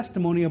of the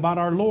testimony about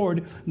our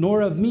Lord,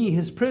 nor of me,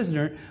 his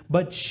prisoner,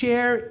 but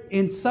share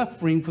in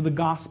suffering for the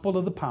gospel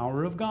of the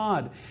power of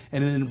God.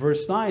 And then in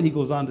verse 9, he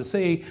goes on to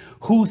say,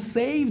 who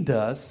saved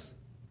us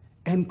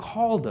and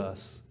called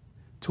us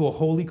to a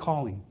holy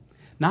calling,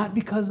 not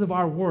because of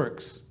our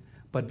works,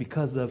 but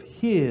because of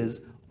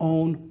his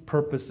own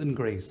purpose and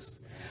grace.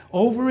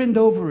 Over and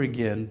over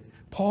again,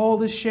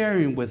 Paul is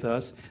sharing with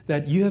us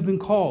that you have been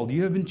called,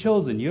 you have been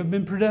chosen, you have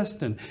been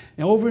predestined.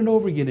 And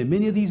over again, in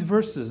many of these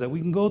verses that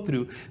we can go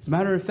through, as a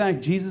matter of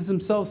fact, Jesus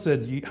himself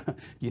said, you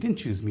didn't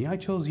choose me, I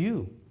chose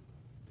you.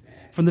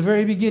 From the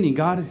very beginning,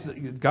 God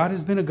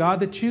has been a God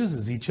that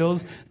chooses. He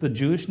chose the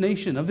Jewish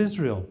nation of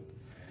Israel.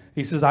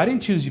 He says, I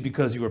didn't choose you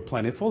because you were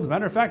plentiful. As a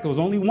matter of fact, there was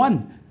only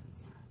one.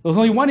 There was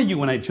only one of you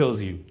when I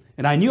chose you.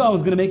 And I knew I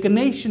was going to make a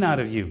nation out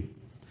of you.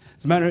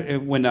 As a matter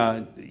when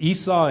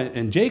Esau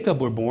and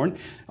Jacob were born,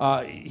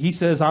 he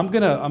says, I'm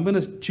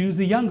gonna choose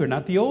the younger,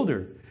 not the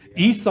older.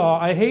 Yeah. Esau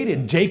I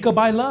hated. Jacob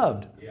I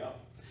loved. Yeah.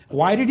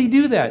 Why did he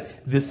do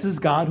that? This is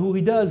God who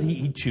he does.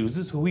 He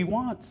chooses who he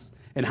wants.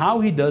 And how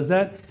he does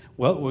that,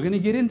 well, we're going to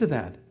get into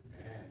that.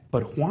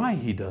 But why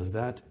he does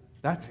that,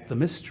 that's the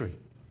mystery.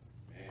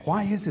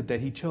 Why is it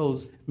that he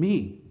chose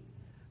me?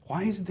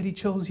 Why is it that he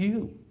chose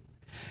you?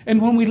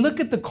 And when we look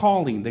at the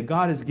calling that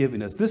God has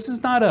given us, this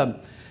is not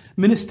a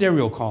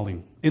ministerial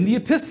calling. In the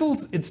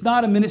epistles, it's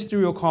not a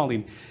ministerial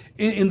calling.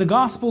 In the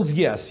Gospels,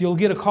 yes, you'll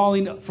get a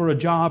calling for a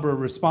job or a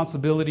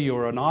responsibility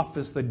or an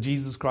office that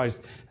Jesus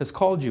Christ has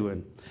called you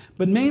in.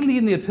 But mainly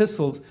in the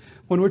epistles,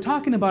 when we're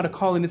talking about a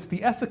calling, it's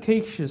the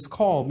efficacious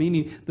call,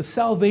 meaning the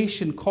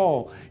salvation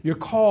call. You're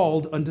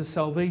called unto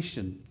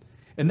salvation.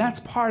 And that's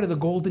part of the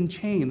golden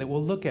chain that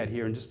we'll look at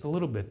here in just a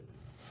little bit.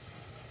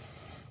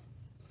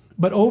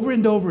 But over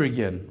and over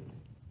again,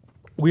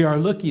 we are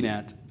looking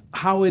at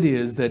how it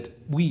is that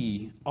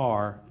we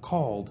are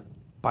called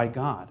by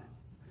God.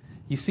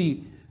 You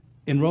see,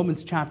 in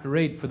Romans chapter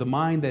 8, for the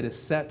mind that is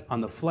set on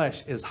the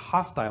flesh is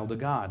hostile to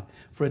God,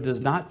 for it does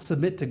not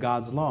submit to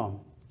God's law.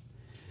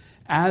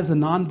 As a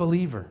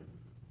non-believer,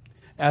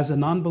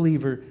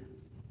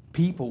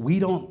 people, we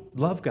don't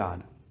love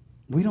God.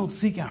 We don't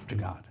seek after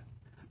God.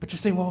 But you're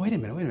saying, well, wait a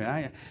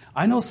minute.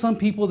 I know some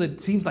people that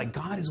it seems like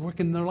God is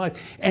working in their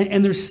life.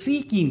 And they're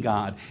seeking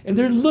God. And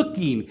they're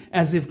looking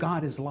as if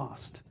God is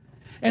lost.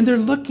 And they're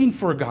looking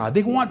for God.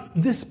 They want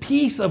this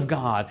peace of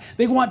God.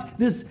 They want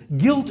this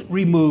guilt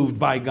removed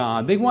by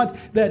God. They want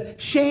that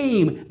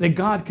shame that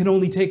God can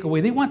only take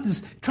away. They want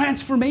this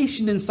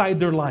transformation inside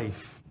their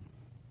life.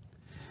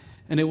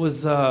 And it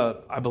was,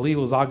 I believe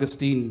it was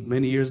Augustine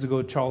many years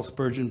ago, Charles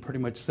Spurgeon pretty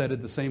much said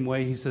it the same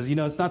way. He says,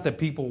 it's not that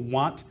people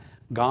want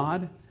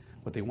God.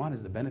 What they want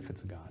is the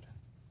benefits of God.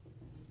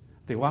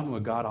 They want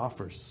what God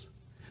offers.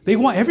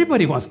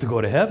 Everybody wants to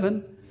go to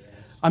heaven.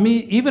 I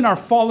mean, even our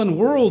fallen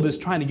world is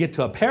trying to get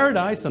to a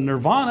paradise, a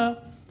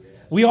nirvana.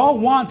 We all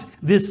want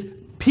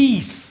this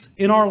peace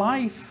in our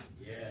life.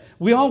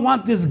 We all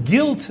want this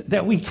guilt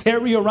that we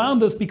carry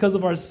around us because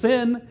of our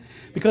sin,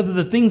 because of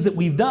the things that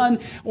we've done.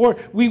 Or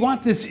we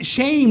want this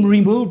shame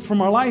removed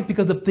from our life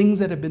because of things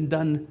that have been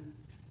done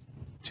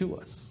to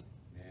us.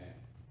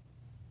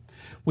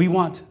 We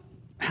want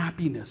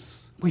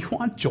happiness. We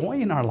want joy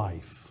in our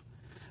life.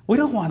 We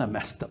don't want a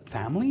messed up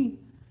family.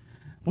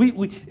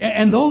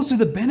 And those are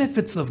the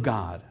benefits of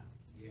God.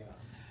 Yeah.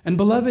 And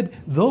beloved,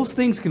 those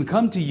things can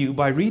come to you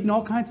by reading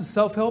all kinds of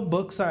self-help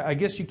books. I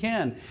guess you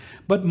can.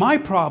 But my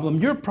problem,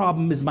 your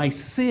problem, is my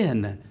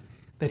sin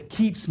that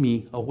keeps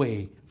me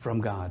away from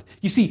God.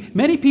 You see,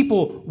 many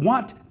people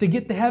want to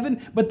get to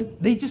heaven,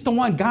 but they just don't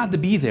want God to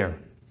be there.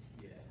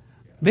 Yeah. Yeah.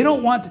 They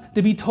don't want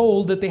to be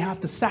told that they have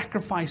to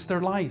sacrifice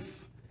their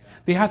life.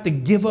 They have to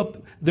give up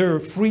their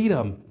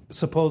freedom,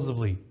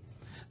 supposedly.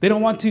 They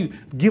don't want to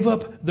give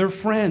up their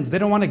friends. They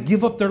don't want to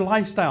give up their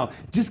lifestyle.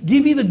 Just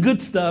give me the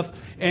good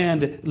stuff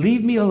and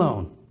leave me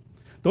alone.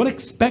 Don't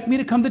expect me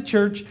to come to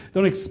church.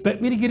 Don't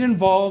expect me to get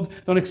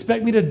involved. Don't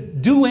expect me to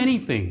do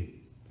anything.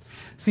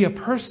 See, a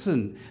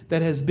person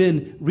that has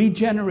been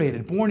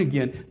regenerated, born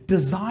again,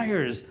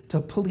 desires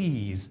to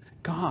please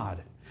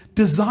God.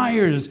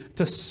 Desires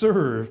to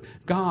serve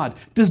God,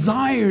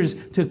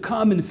 desires to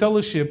come in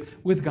fellowship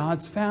with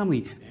God's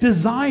family,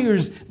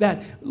 desires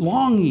that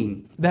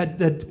longing, that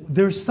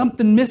there's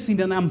something missing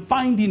and I'm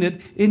finding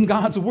it in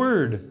God's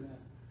word.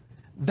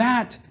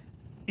 That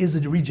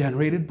is a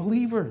regenerated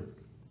believer.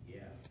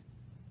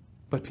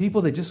 But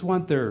people that just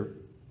want their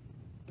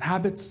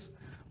habits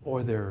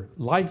or their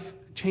life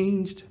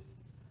changed,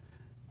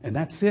 and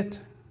that's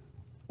it.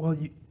 Well,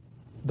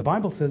 the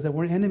Bible says that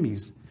we're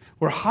enemies.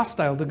 We're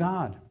hostile to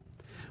God.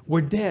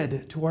 We're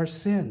dead to our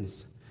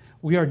sins.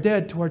 We are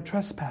dead to our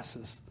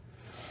trespasses.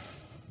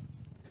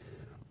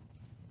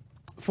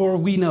 For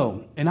we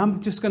know, and I'm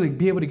just going to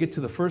be able to get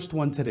to the first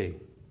one today.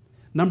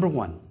 Number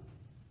one,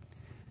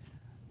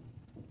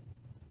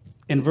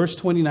 in verse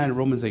 29 of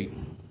Romans 8.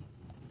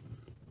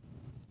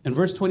 In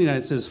verse 29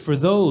 it says, for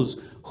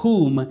those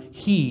whom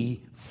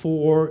he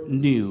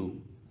foreknew,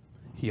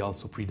 he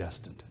also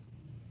predestined.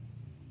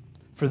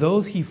 For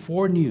those he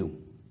foreknew.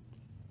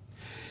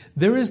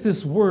 There is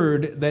this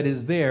word that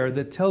is there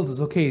that tells us,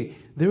 okay,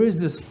 there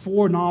is this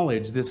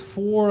foreknowledge, this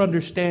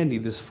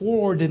foreunderstanding, this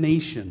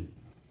foreordination.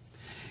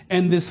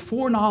 And this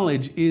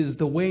foreknowledge is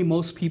the way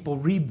most people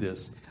read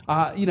this.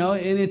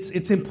 And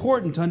it's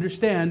important to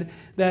understand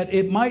that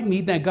it might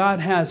mean that God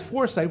has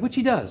foresight, which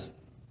he does.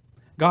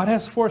 God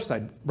has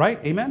foresight,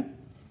 right? Amen?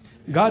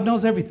 God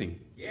knows everything.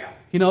 Yeah.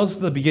 He knows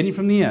the beginning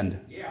from the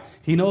end. Yeah.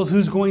 He knows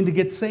who's going to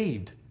get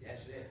saved.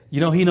 He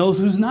knows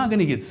who's not going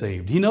to get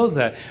saved. He knows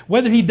that.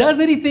 Whether he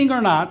does anything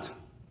or not,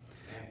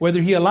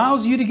 Whether he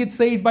allows you to get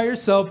saved by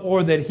yourself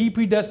or that he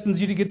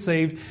predestines you to get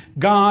saved,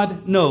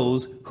 God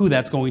knows who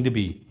that's going to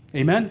be.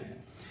 Amen?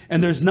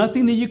 And there's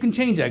nothing that you can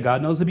change that.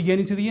 God knows the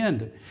beginning to the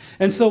end.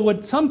 And so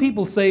what some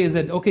people say is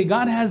that, okay,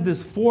 God has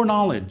this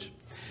foreknowledge.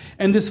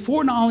 And this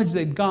foreknowledge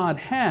that God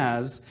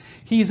has,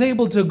 he's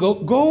able to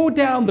go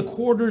down the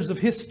quarters of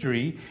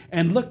history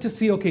and look to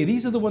see, okay,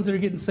 these are the ones that are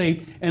getting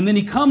saved. And then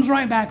he comes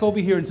right back over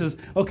here and says,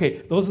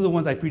 okay, those are the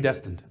ones I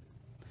predestined.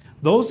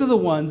 Those are the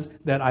ones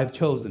that I've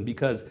chosen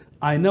because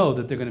I know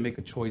that they're going to make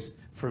a choice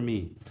for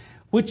me.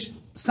 Which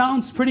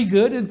sounds pretty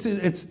good.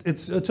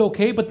 It's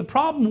okay. But the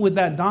problem with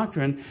that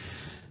doctrine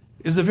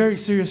is a very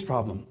serious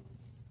problem.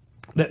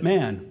 That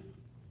man,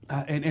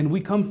 and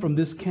we come from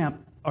this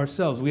camp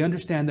ourselves. We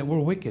understand that we're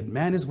wicked.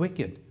 Man is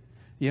wicked.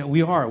 Yeah,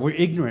 we are. We're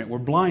ignorant. We're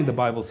blind, the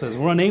Bible says.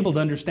 We're unable to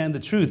understand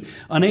the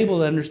truth, unable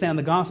to understand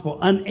the gospel,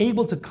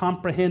 unable to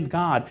comprehend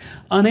God,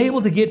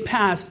 unable to get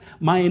past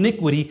my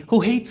iniquity,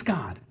 who hates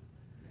God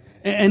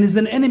and is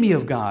an enemy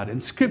of God.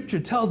 And Scripture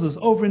tells us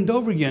over and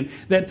over again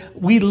that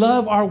we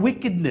love our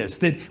wickedness,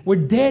 that we're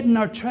dead in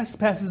our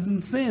trespasses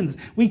and sins.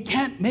 We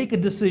can't make a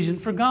decision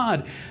for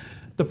God.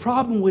 The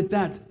problem with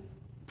that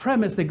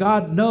premise that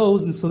God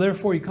knows, and so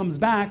therefore he comes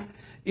back,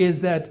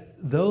 is that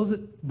those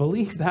that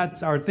believe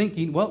that's our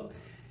thinking, well,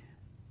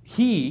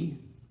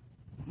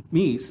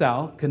 me,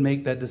 Sal, can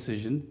make that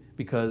decision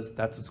because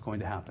that's what's going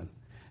to happen.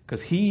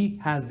 Because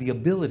he has the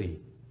ability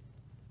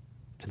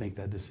to make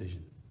that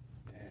decision.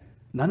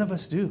 None of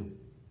us do.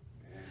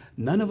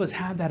 None of us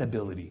have that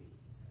ability.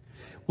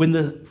 When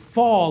the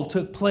fall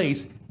took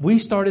place, we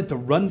started to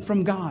run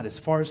from God as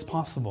far as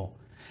possible.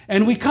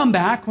 And we come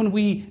back when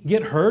we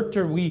get hurt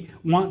or we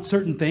want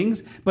certain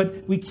things,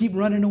 but we keep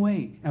running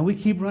away and we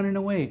keep running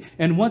away.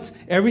 And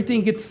once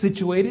everything gets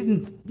situated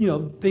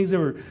and, things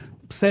are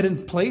set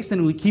in place,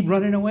 then we keep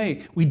running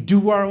away. We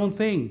do our own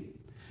thing.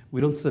 We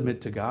don't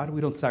submit to God.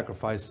 We don't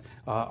sacrifice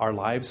our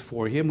lives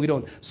for him. We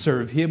don't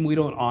serve him. We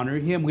don't honor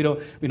him. We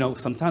don't,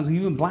 sometimes we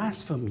even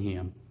blaspheme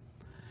him.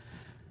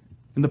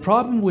 And the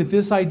problem with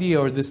this idea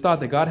or this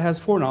thought that God has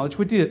foreknowledge,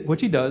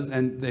 which he does,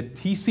 and that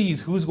he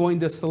sees who's going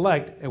to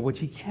select and which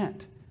he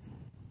can't.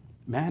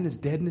 Man is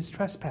dead in his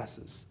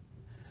trespasses.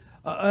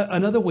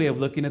 Another way of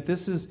looking at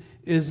this is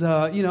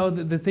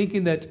the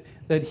thinking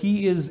that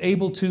he is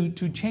able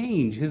to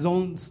change his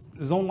own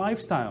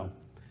lifestyle.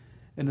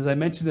 And as I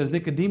mentioned, as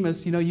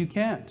Nicodemus, you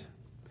can't.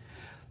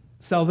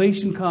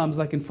 Salvation comes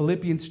like in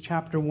Philippians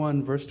chapter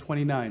 1, verse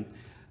 29.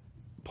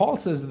 Paul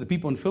says to the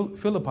people in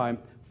Philippi,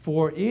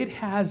 for it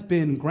has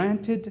been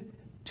granted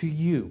to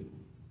you.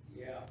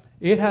 Yeah.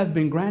 It has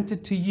been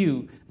granted to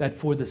you that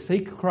for the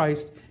sake of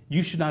Christ,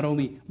 you should not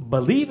only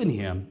believe in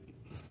him,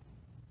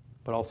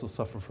 but also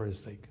suffer for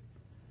his sake.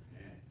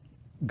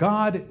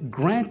 God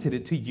granted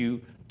it to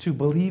you to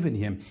believe in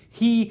him.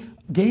 He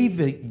gave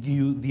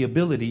you the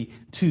ability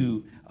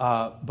to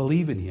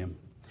believe in him.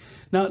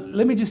 Now,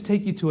 let me just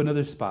take you to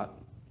another spot.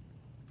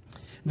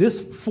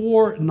 This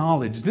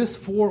foreknowledge, this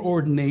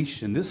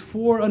foreordination, this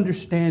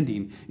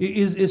foreunderstanding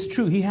is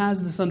true. He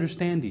has this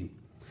understanding.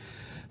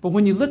 But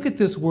when you look at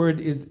this word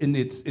in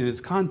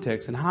its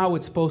context and how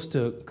it's supposed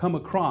to come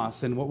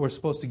across and what we're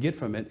supposed to get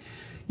from it,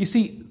 you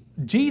see,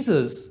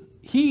 Jesus,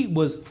 he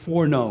was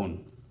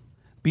foreknown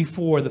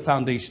before the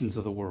foundations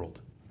of the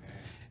world.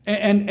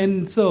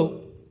 And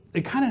so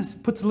it kind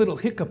of puts a little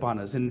hiccup on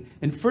us. In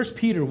 1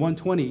 Peter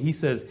 1:20, he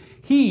says,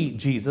 he,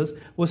 Jesus,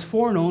 was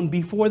foreknown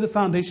before the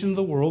foundation of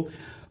the world,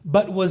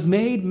 but was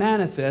made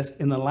manifest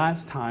in the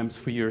last times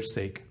for your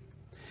sake.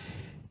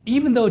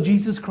 Even though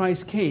Jesus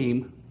Christ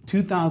came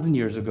 2,000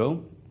 years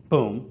ago,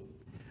 boom,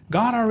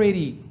 God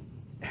already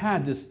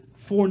had this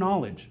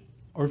foreknowledge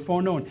or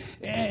foreknown.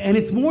 And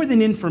it's more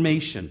than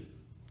information.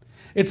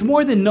 It's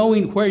more than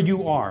knowing where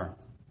you are.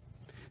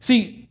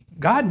 See,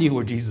 God knew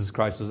where Jesus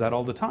Christ was at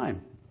all the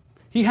time.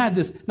 He had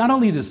this, not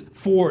only this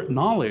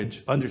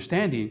foreknowledge,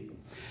 understanding,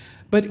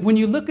 but when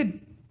you look at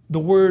the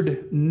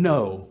word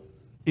know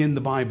in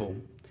the Bible,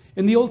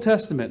 in the Old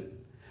Testament,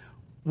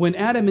 when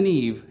Adam and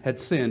Eve had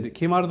sinned,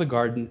 came out of the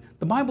garden,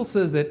 the Bible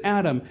says that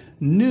Adam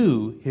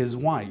knew his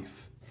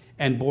wife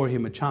and bore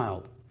him a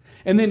child.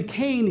 And then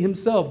Cain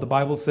himself, the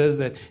Bible says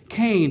that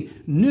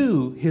Cain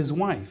knew his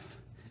wife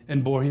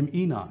and bore him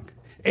Enoch.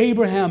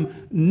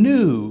 Abraham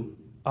knew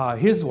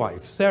his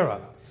wife,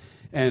 Sarah,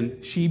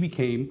 and she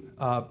became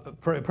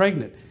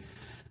pregnant.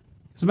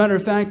 As a matter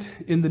of fact,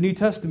 in the New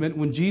Testament,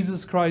 when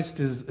Jesus Christ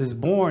is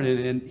born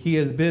and he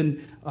has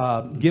been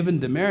given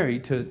to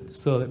Mary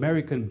so that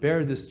Mary can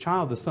bear this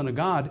child, the Son of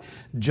God,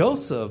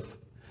 Joseph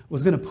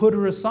was going to put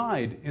her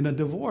aside in a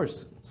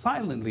divorce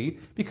silently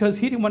because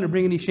he didn't want to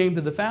bring any shame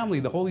to the family.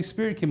 The Holy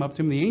Spirit came up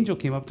to him, the angel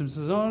came up to him and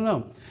says, oh,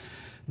 no,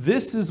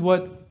 this is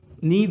what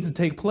needs to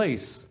take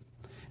place.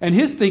 And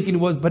his thinking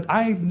was, but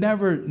I've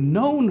never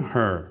known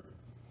her.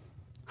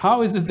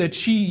 How is it that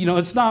she,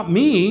 it's not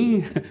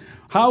me.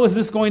 How is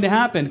this going to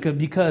happen?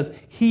 Because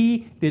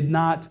he did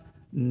not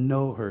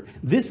know her.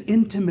 This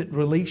intimate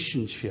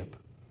relationship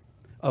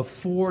of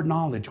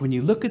foreknowledge, when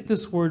you look at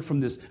this word from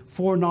this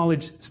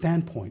foreknowledge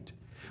standpoint,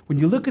 When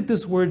you look at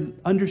this word,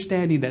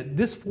 understanding that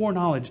this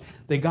foreknowledge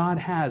that God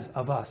has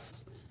of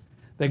us,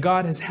 that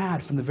God has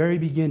had from the very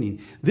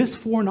beginning, this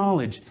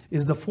foreknowledge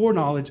is the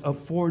foreknowledge of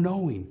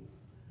foreknowing,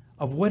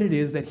 of what it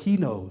is that he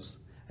knows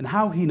and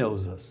how he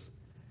knows us.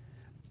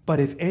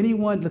 But if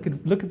anyone,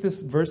 look at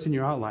this verse in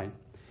your outline,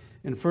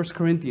 in 1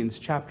 Corinthians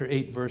chapter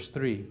 8, verse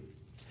 3.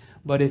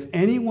 But if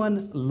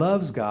anyone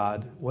loves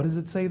God, what does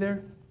it say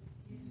there?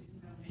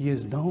 He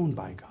is known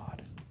by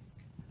God.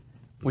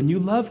 When you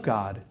love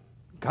God,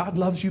 God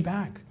loves you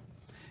back.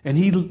 And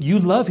you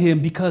love him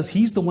because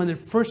he's the one that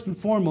first and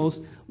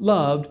foremost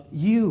loved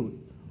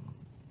you.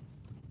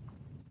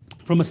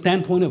 From a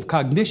standpoint of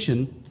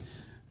cognition,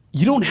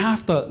 you don't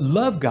have to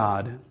love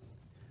God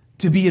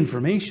to be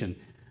information.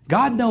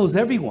 God knows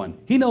everyone.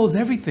 He knows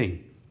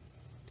everything.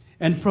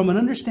 And from an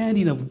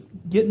understanding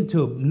of getting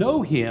to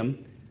know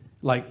him,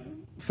 like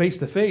face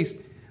to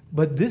face,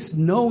 but this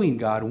knowing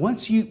God,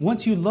 once you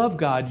love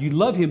God, you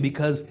love him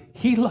because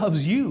he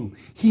loves you.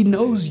 He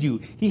knows you.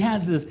 He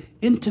has this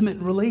intimate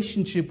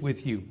relationship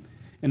with you.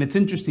 And it's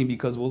interesting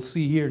because we'll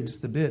see here in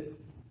just a bit,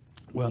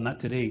 well, not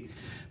today,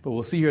 but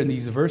we'll see here in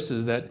these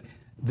verses that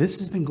this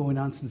has been going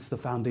on since the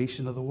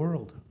foundation of the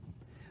world.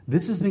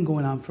 This has been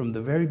going on from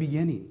the very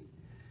beginning.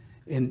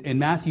 In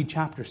Matthew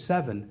chapter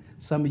 7,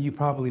 some of you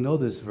probably know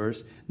this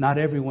verse, not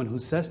everyone who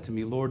says to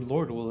me, Lord,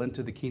 Lord, will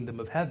enter the kingdom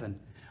of heaven,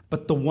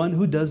 but the one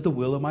who does the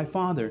will of my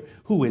Father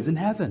who is in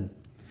heaven.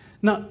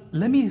 Now,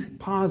 let me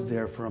pause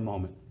there for a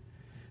moment,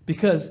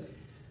 because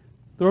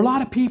there are a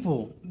lot of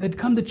people that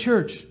come to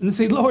church and they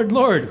say, Lord,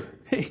 Lord,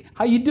 hey,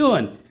 how you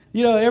doing?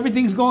 You know,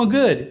 everything's going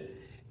good.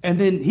 And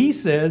then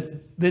Jesus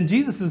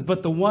says,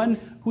 but the one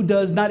who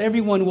does, not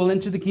everyone will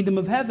enter the kingdom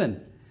of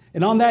heaven.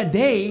 And on that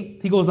day,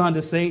 he goes on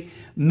to say,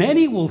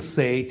 many will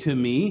say to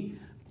me,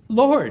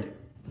 Lord,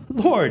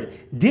 Lord,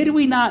 did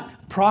we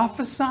not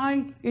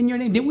prophesy in your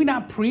name? Did we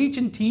not preach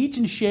and teach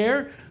and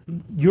share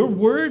your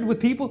word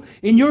with people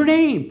in your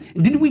name?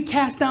 Didn't we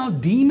cast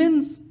out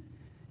demons?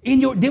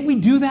 Did we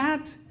do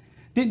that?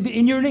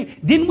 In your name?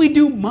 Didn't we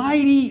do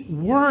mighty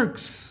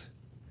works?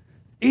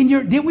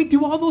 Did we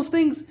do all those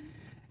things?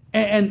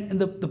 And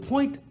the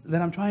point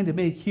that I'm trying to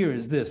make here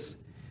is this.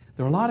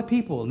 There are a lot of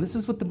people, and this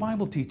is what the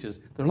Bible teaches.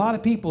 There are a lot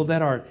of people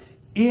that are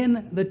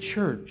in the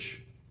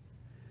church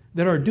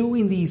that are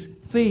doing these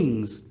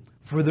things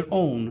for their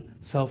own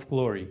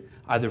self-glory,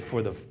 either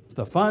for the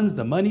funds,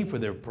 the money, for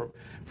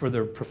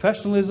their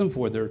professionalism,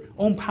 for their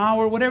own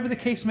power, whatever the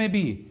case may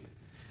be.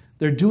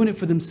 They're doing it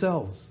for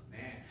themselves.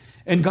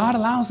 And God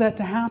allows that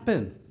to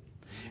happen.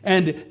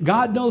 And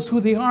God knows who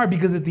they are,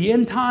 because at the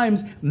end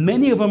times,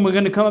 many of them are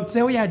going to come up and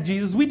say, oh yeah,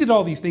 Jesus, we did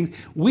all these things.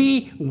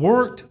 We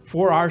worked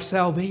for our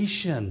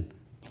salvation.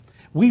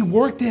 We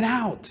worked it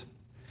out.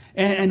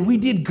 And we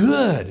did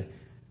good.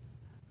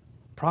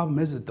 Problem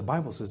is that the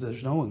Bible says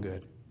there's no one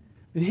good.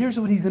 And here's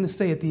what he's going to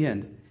say at the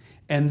end.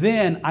 And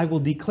then I will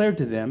declare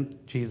to them,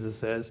 Jesus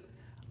says,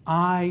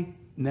 I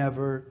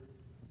never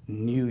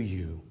knew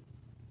you.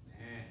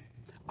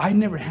 I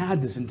never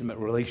had this intimate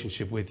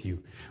relationship with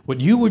you.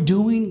 What you were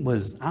doing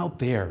was out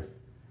there.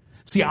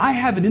 See, I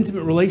have an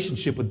intimate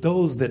relationship with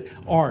those that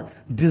are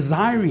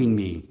desiring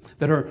me,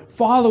 that are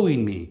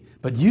following me.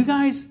 But you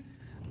guys,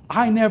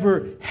 I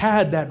never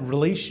had that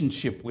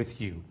relationship with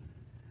you.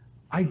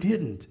 I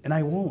didn't, and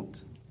I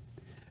won't.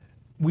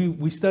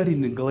 We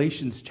studied in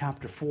Galatians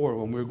chapter 4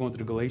 when we were going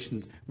through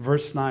Galatians,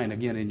 verse 9,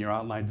 again in your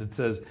outlines, it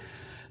says,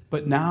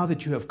 but now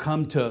that you have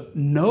come to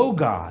know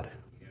God,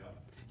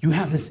 you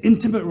have this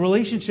intimate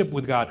relationship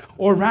with God,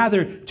 or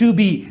rather, to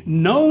be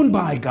known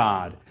by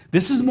God.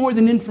 This is more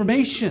than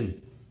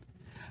information.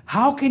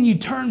 How can you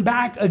turn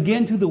back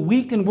again to the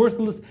weak and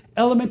worthless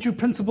elementary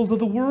principles of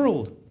the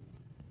world?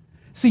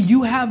 See,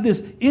 you have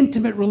this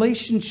intimate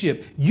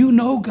relationship. You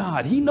know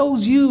God. He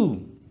knows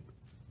you.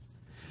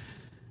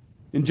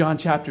 In John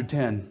chapter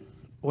 10,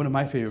 one of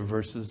my favorite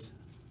verses,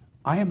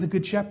 I am the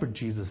good shepherd,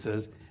 Jesus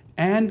says,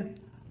 and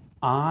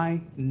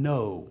I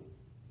know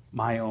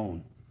my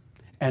own.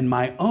 And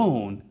my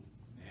own,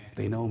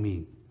 they know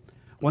me.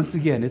 Once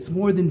again, it's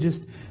more than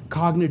just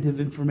cognitive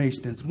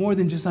information. It's more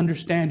than just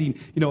understanding,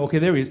 okay,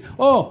 there he is.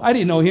 Oh, I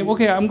didn't know him.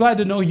 Okay, I'm glad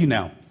to know you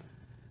now.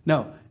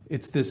 No,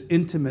 it's this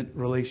intimate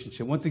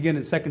relationship. Once again,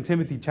 in 2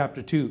 Timothy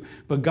chapter 2,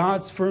 but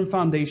God's firm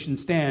foundation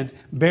stands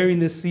bearing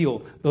this seal.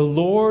 The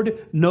Lord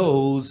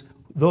knows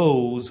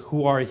those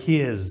who are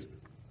his.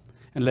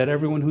 And let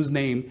everyone whose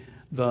name,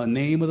 the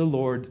name of the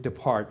Lord,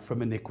 depart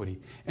from iniquity.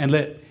 And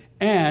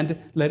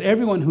let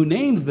everyone who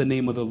names the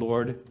name of the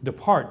Lord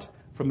depart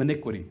from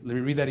iniquity. Let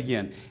me read that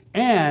again.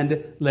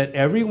 And let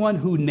everyone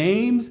who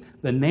names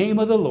the name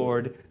of the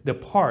Lord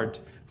depart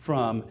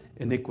from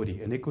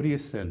iniquity. Iniquity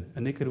is sin.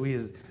 Iniquity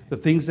is the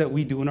things that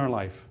we do in our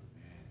life.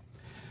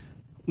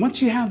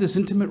 Once you have this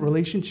intimate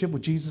relationship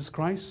with Jesus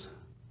Christ,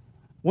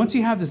 once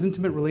you have this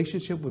intimate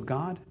relationship with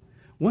God,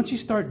 once you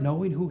start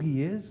knowing who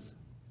he is,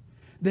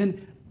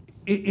 then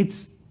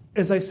it's,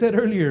 as I said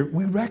earlier,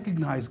 we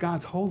recognize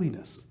God's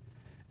holiness.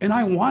 And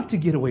I want to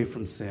get away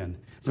from sin.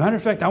 As a matter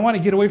of fact, I want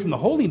to get away from the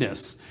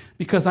holiness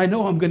because I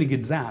know I'm going to get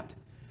zapped.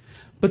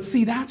 But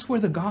see, that's where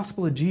the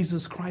gospel of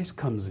Jesus Christ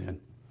comes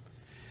in.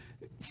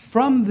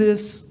 From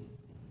this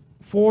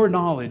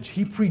foreknowledge,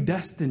 he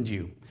predestined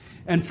you.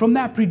 And from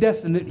that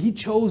predestined, he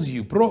chose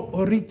you.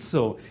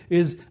 Proorizo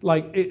is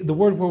like the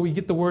word where we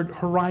get the word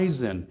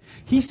horizon.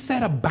 He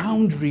set a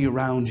boundary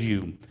around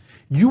you.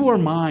 You are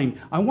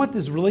mine. I want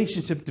this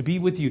relationship to be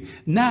with you.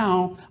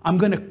 Now I'm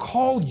going to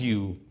call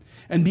you.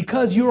 And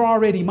because you're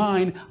already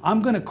mine,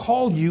 I'm going to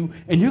call you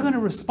and you're going to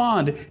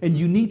respond, and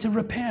you need to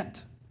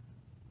repent.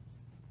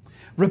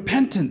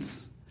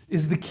 Repentance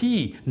is the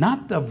key,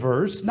 not the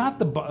verse, not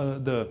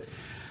the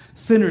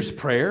sinner's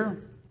prayer.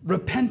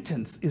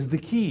 Repentance is the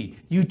key.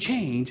 You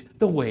change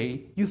the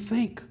way you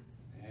think.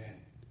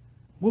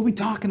 We'll be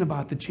talking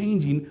about the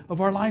changing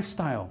of our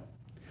lifestyle.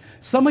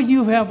 Some of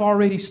you have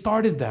already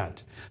started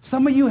that.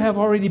 Some of you have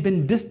already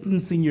been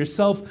distancing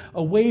yourself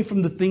away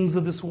from the things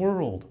of this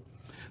world.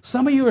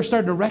 Some of you are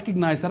starting to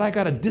recognize that I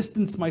got to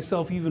distance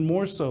myself even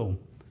more so.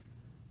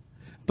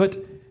 But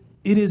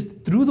it is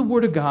through the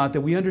Word of God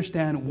that we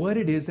understand what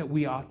it is that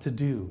we ought to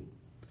do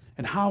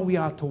and how we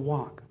ought to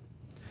walk.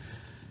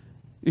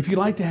 If you'd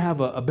like to have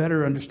a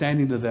better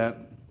understanding of that,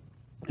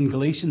 in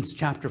Galatians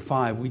chapter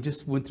 5, we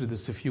just went through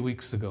this a few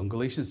weeks ago. In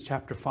Galatians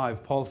chapter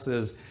 5, Paul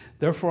says,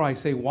 "Therefore I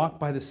say, walk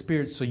by the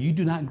Spirit, so you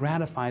do not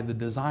gratify the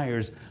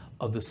desires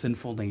of the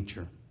sinful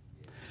nature."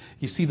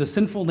 You see, the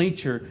sinful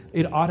nature,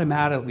 it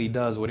automatically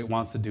does what it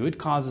wants to do. It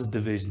causes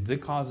divisions.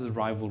 It causes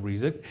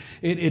rivalries.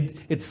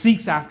 It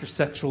seeks after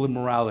sexual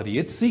immorality.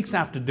 It seeks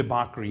after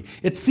debauchery.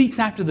 It seeks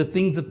after the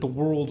things that the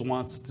world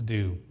wants to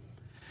do.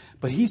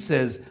 But he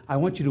says, I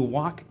want you to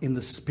walk in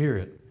the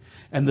Spirit.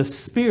 And the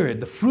Spirit,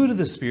 the fruit of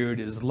the Spirit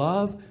is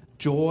love,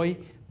 joy,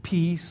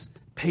 peace,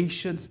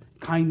 patience,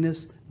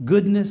 kindness,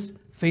 goodness,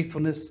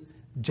 faithfulness,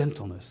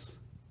 gentleness,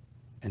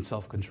 and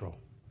self-control.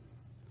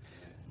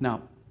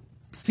 Now,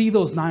 see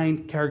those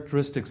 9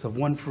 characteristics of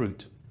one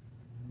fruit.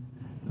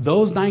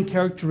 Those 9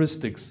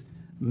 characteristics,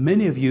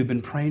 many of you have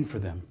been praying for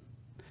them.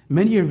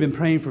 Many of you have been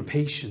praying for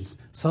patience,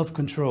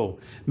 self-control.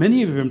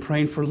 Many of you have been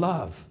praying for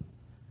love.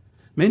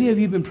 Many of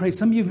you have been praying,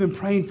 some of you have been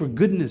praying for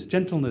goodness,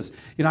 gentleness.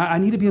 You know, I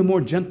need to be a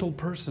more gentle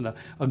person,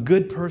 a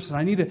good person.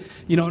 I need to,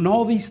 and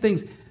all these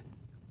things.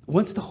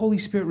 Once the Holy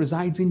Spirit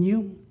resides in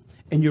you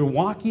and you're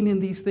walking in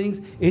these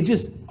things, it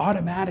just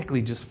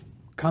automatically just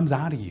comes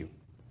out of you.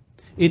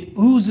 It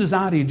oozes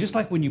out of you. Just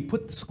like when you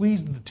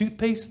squeeze the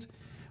toothpaste,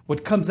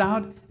 what comes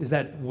out is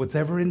that what's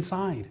ever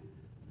inside.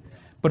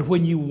 But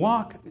when you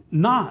walk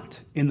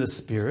not in the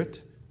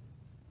Spirit,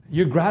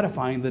 you're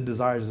gratifying the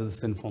desires of the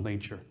sinful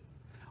nature.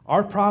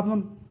 Our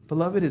problem,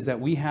 beloved, is that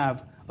we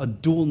have a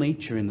dual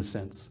nature in the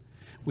sense.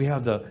 We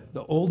have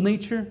the old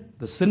nature,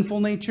 the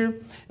sinful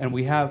nature, and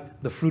we have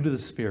the fruit of the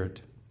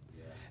Spirit.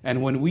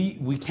 And when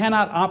we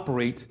cannot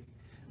operate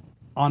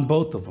on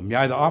both of them. You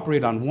either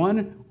operate on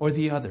one or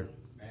the other.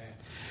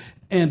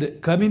 And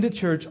coming to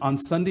church on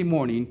Sunday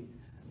morning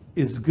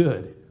is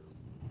good,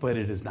 but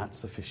it is not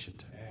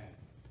sufficient.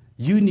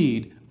 You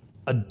need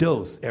a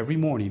dose every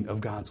morning of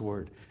God's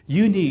Word.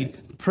 You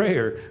need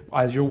prayer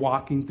as you're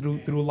walking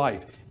through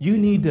life. You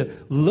need to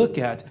look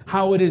at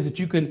how it is that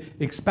you can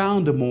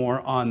expound more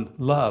on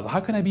love.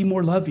 How can I be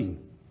more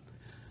loving?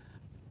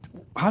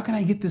 How can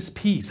I get this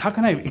peace? How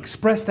can I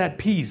express that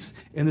peace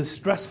in this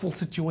stressful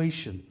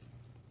situation?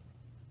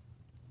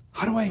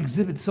 How do I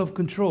exhibit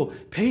self-control?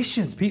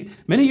 Patience.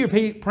 Many of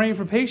you are praying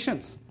for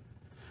patience.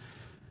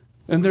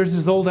 And there's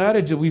this old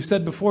adage that we've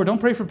said before,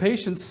 don't pray for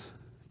patience,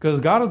 because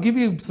God will give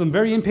you some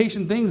very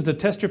impatient things to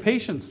test your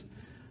patience,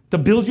 to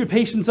build your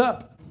patience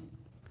up.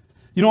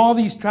 You know, all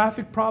these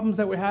traffic problems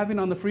that we're having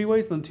on the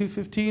freeways, on the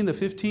 215, the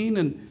 15,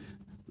 and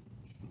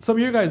some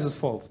of your guys'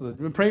 faults.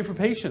 We're praying for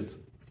patience.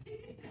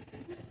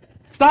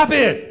 Stop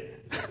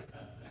it.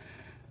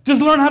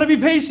 Just learn how to be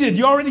patient.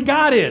 You already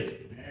got it.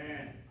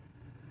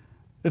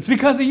 It's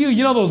because of you.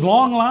 You know those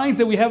long lines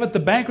that we have at the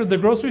bank or the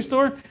grocery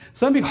store?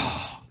 Some people,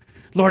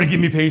 Lord, give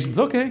me patience.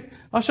 Okay,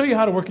 I'll show you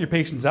how to work your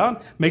patience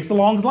out. Makes the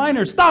long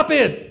liner. Stop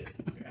it.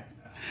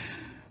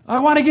 I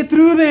want to get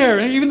through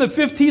there. Even the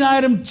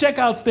 15-item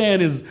checkout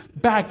stand is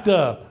backed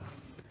up.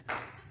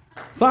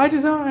 So I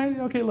just, all right,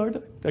 okay,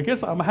 Lord, I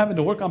guess I'm having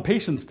to work on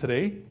patience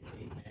today.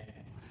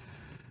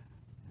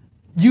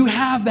 You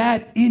have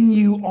that in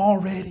you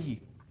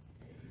already.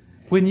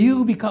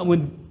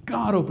 When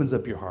God opens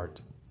up your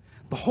heart,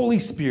 the Holy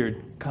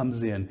Spirit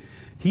comes in.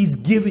 He's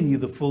giving you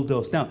the full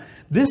dose. Now,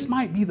 this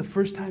might be the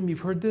first time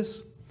you've heard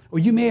this, or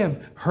you may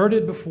have heard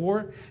it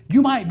before.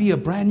 You might be a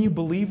brand new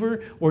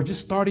believer or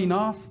just starting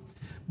off,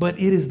 but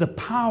it is the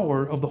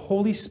power of the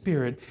Holy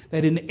Spirit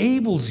that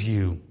enables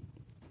you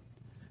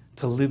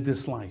to live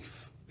this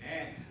life.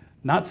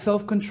 Not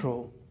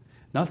self-control,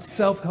 not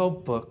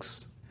self-help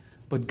books,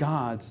 but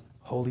God's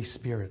Holy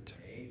Spirit.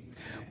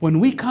 When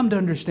we come to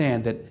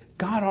understand that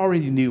God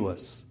already knew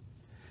us,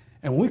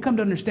 and when we come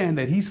to understand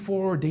that He's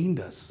foreordained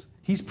us,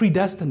 He's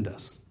predestined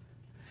us,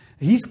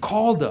 He's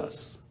called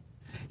us,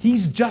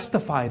 He's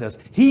justified us,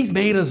 He's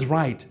made us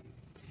right,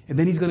 And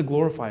then he's going to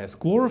glorify us.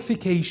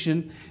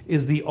 Glorification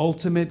is the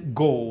ultimate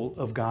goal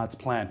of God's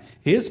plan.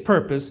 His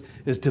purpose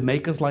is to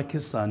make us like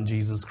his son,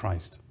 Jesus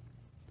Christ.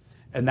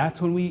 And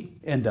that's when we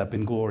end up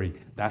in glory.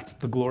 That's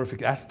the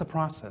glorification. That's the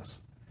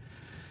process.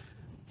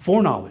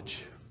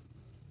 Foreknowledge,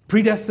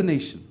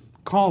 predestination,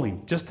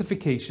 calling,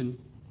 justification,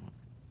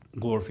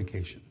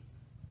 glorification.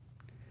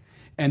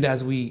 And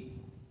as we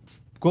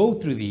go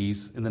through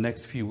these in the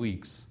next few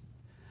weeks,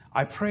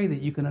 I pray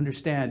that you can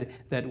understand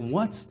that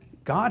once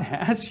God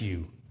has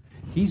you,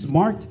 he's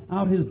marked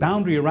out his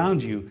boundary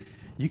around you.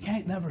 You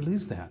can't never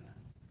lose that.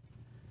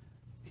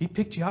 He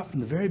picked you out from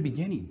the very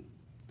beginning.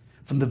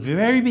 From the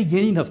very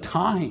beginning of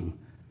time.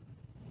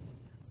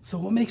 So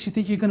what makes you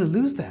think you're going to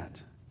lose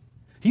that?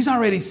 He's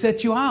already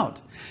set you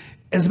out.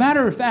 As a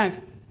matter of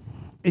fact,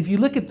 if you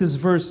look at this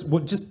verse,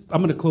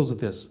 I'm going to close with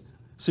this.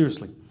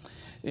 Seriously.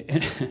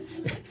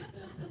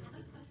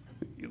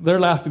 They're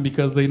laughing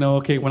because they know,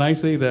 okay, when I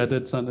say that,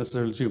 that's not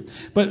necessarily true.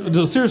 But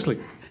no, seriously.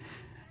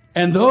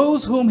 And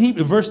those whom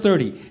verse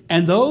 30,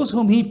 and those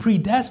whom he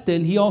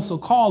predestined, he also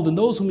called. And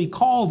those whom he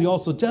called, he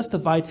also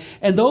justified.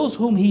 And those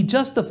whom he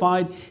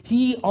justified,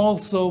 he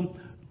also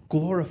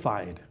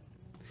glorified.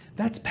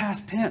 That's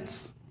past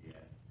tense.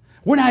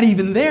 We're not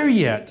even there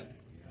yet.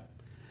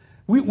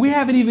 We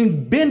haven't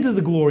even been to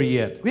the glory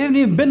yet. We haven't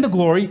even been to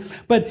glory,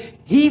 but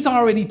he's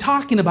already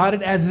talking about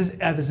it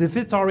as if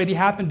it's already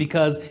happened,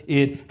 because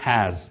it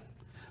has.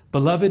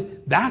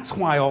 Beloved, that's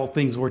why all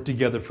things work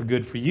together for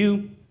good for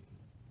you.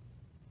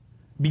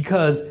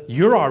 Because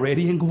you're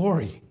already in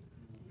glory.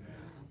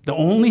 The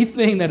only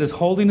thing that is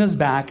holding us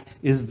back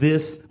is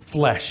this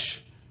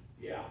flesh.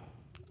 Yeah.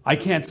 I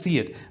can't see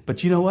it.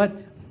 But you know what?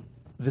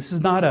 This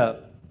is not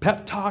a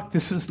pep talk.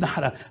 This is not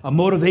a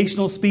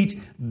motivational speech.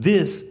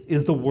 This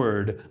is the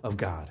word of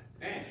God.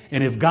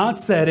 And if God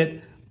said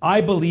it,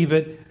 I believe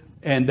it,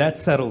 and that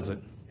settles it.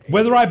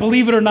 Whether I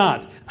believe it or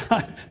not,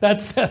 that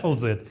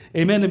settles it.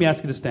 Amen. Let me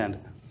ask you to stand.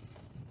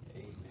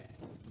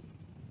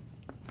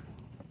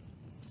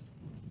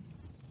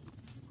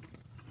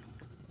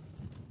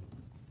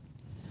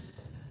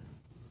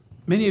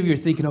 Many of you are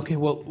thinking, okay,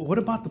 well, what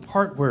about the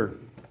part where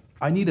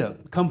I need to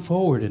come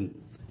forward and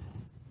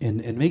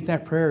make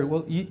that prayer?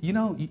 Well,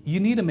 you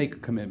need to make a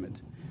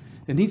commitment.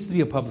 It needs to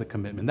be a public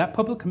commitment. That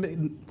public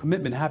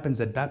commitment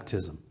happens at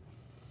baptism.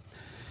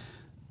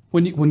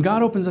 When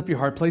God opens up your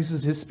heart,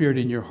 places his spirit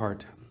in your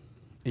heart,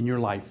 in your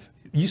life,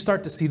 you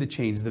start to see the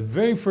change. The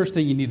very first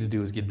thing you need to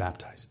do is get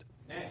baptized.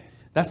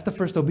 That's the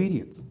first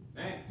obedience.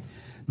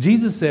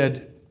 Jesus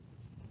said,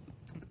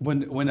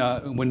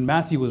 when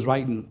Matthew was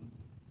writing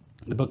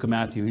the book of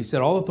Matthew, he said,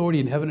 all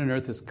authority in heaven and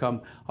earth has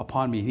come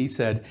upon me. And he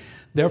said,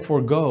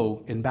 therefore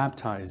go and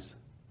baptize.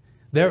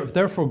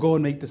 Therefore go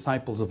and make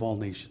disciples of all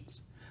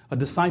nations. A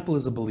disciple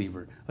is a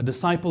believer. A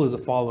disciple is a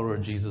follower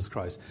of Jesus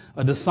Christ.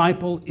 A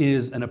disciple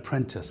is an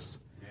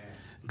apprentice.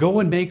 Go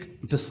and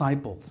make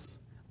disciples.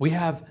 We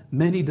have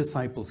many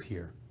disciples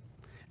here.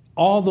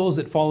 All those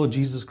that follow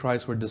Jesus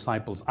Christ were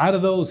disciples. Out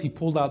of those, he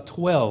pulled out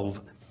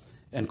 12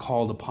 and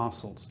called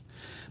apostles.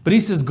 But he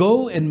says,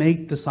 go and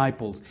make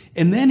disciples.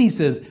 And then he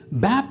says,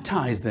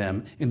 baptize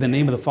them in the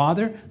name of the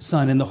Father,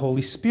 Son, and the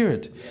Holy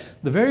Spirit.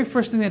 The very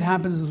first thing that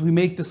happens is we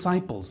make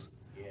disciples,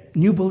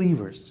 new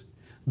believers,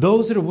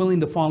 those that are willing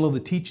to follow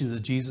the teachings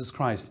of Jesus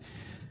Christ.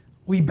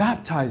 We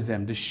baptize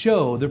them to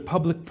show their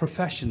public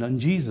profession on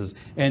Jesus.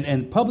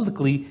 And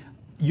publicly,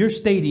 you're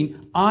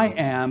stating, I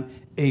am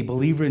a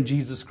believer in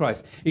Jesus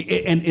Christ.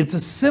 And it's a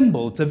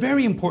symbol. It's a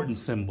very important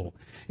symbol.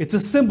 It's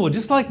a symbol,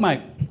 just like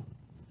my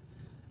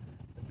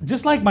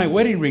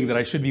wedding ring that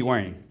I should be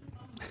wearing.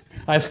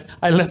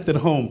 I left it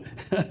home.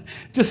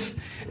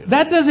 Just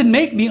that doesn't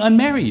make me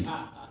unmarried,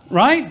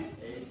 right?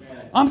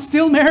 Amen. I'm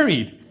still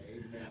married.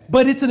 Amen.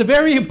 But it's a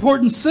very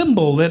important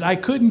symbol that I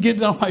couldn't get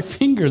it on my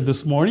finger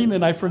this morning,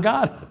 and I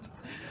forgot it.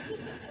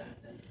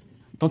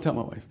 Don't tell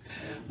my wife.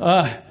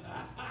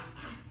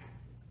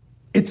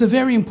 It's a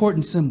very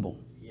important symbol.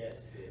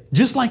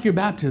 Just like your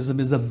baptism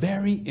is a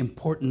very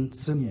important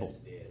symbol.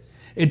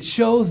 It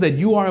shows that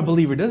you are a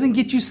believer. It doesn't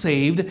get you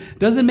saved,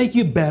 doesn't make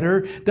you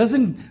better,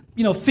 doesn't,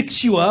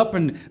 fix you up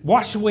and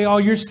wash away all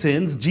your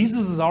sins.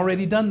 Jesus has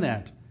already done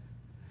that.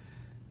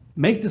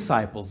 Make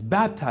disciples,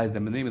 baptize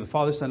them in the name of the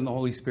Father, Son, and the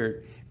Holy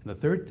Spirit. And the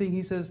third thing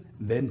he says,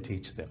 then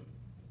teach them.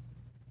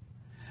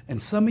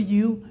 And some of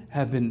you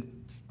have been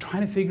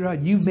trying to figure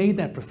out, you've made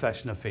that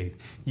profession of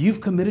faith.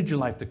 You've committed your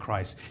life to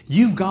Christ.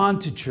 You've gone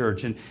to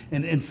church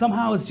and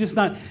somehow it's just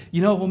not,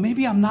 well,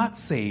 maybe I'm not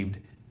saved.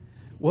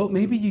 Well,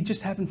 maybe you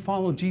just haven't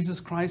followed Jesus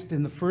Christ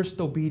in the first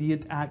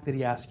obedient act that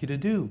he asked you to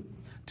do,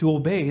 to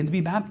obey and to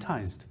be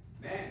baptized.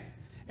 Amen.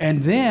 And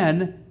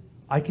then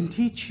I can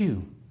teach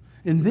you.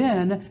 And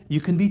then you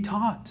can be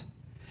taught.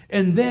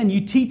 And then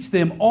you teach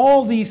them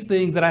all these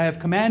things that I have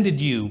commanded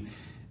you.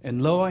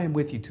 And lo, I am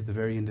with you to the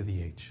very end of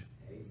the age.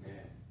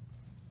 Amen.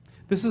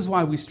 This is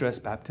why we stress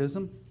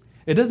baptism.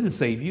 It doesn't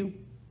save you.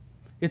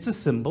 It's a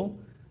symbol,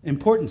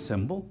 important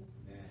symbol.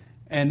 Amen.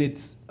 And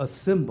it's a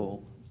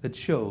symbol that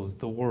shows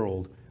the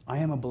world, I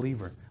am a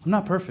believer. I'm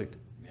not perfect.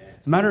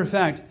 As a matter of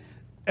fact,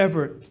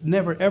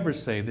 never ever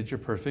say that you're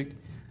perfect.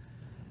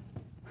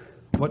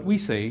 What we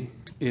say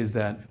is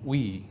that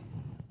we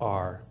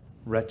are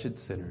wretched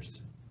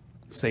sinners,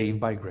 saved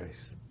by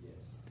grace.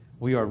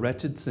 We are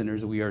wretched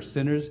sinners. We are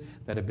sinners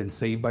that have been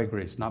saved by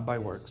grace, not by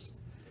works.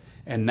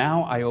 And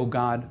now I owe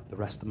God the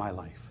rest of my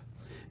life.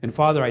 And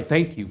Father, I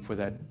thank you for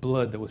that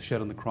blood that was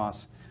shed on the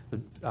cross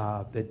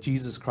that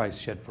Jesus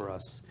Christ shed for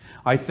us.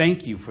 I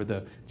thank you for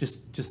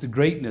just the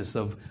greatness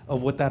of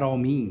what that all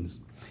means.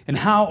 And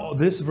how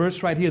this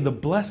verse right here, the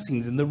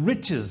blessings and the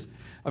riches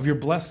of your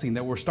blessing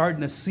that we're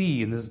starting to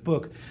see in this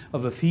book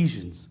of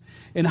Ephesians.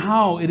 And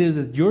how it is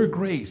that your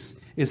grace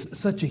is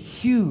such a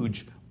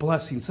huge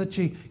blessing, such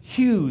a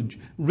huge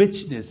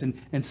richness,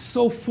 and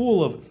so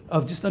full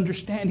of just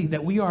understanding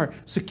that we are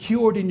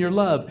secured in your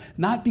love,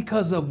 not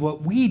because of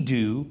what we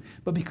do,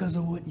 but because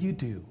of what you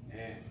do.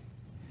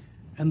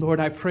 And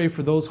Lord, I pray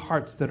for those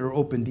hearts that are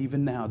opened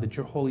even now, that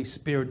your Holy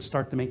Spirit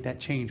start to make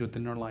that change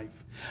within their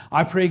life.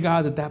 I pray,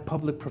 God, that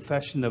public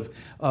profession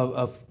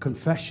of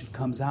confession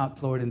comes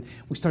out, Lord, and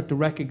we start to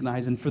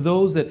recognize. And for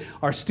those that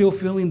are still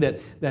feeling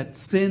that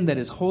sin that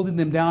is holding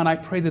them down, I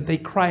pray that they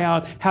cry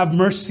out, have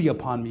mercy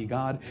upon me,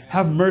 God.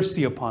 Have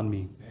mercy upon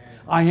me.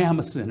 I am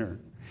a sinner.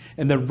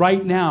 And that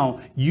right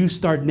now, you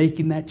start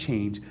making that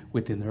change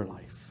within their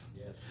life.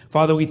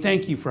 Father, we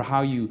thank you for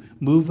how you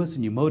move us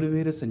and you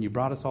motivate us and you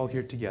brought us all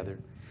here together.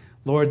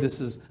 Lord, this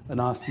is an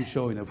awesome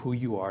showing of who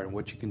you are and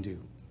what you can do.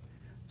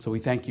 So we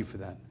thank you for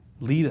that.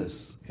 Lead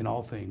us in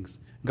all things.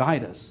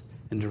 Guide us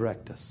and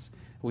direct us.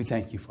 We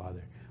thank you,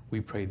 Father.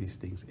 We pray these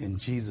things in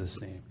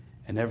Jesus' name.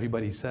 And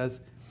everybody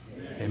says,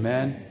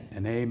 amen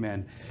and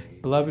amen.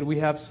 Beloved, we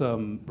have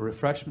some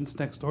refreshments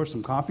next door,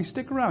 some coffee.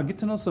 Stick around. Get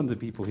to know some of the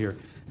people here.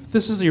 If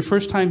this is your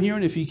first time here,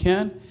 and if you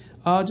can,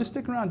 just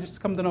stick around.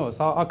 Just come to know us.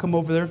 I'll come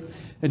over there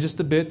in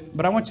just a bit.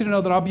 But I want you to know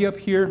that I'll be up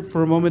here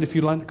for a moment if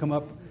you'd like to come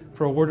up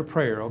for a word of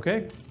prayer,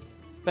 okay?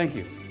 Thank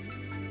you.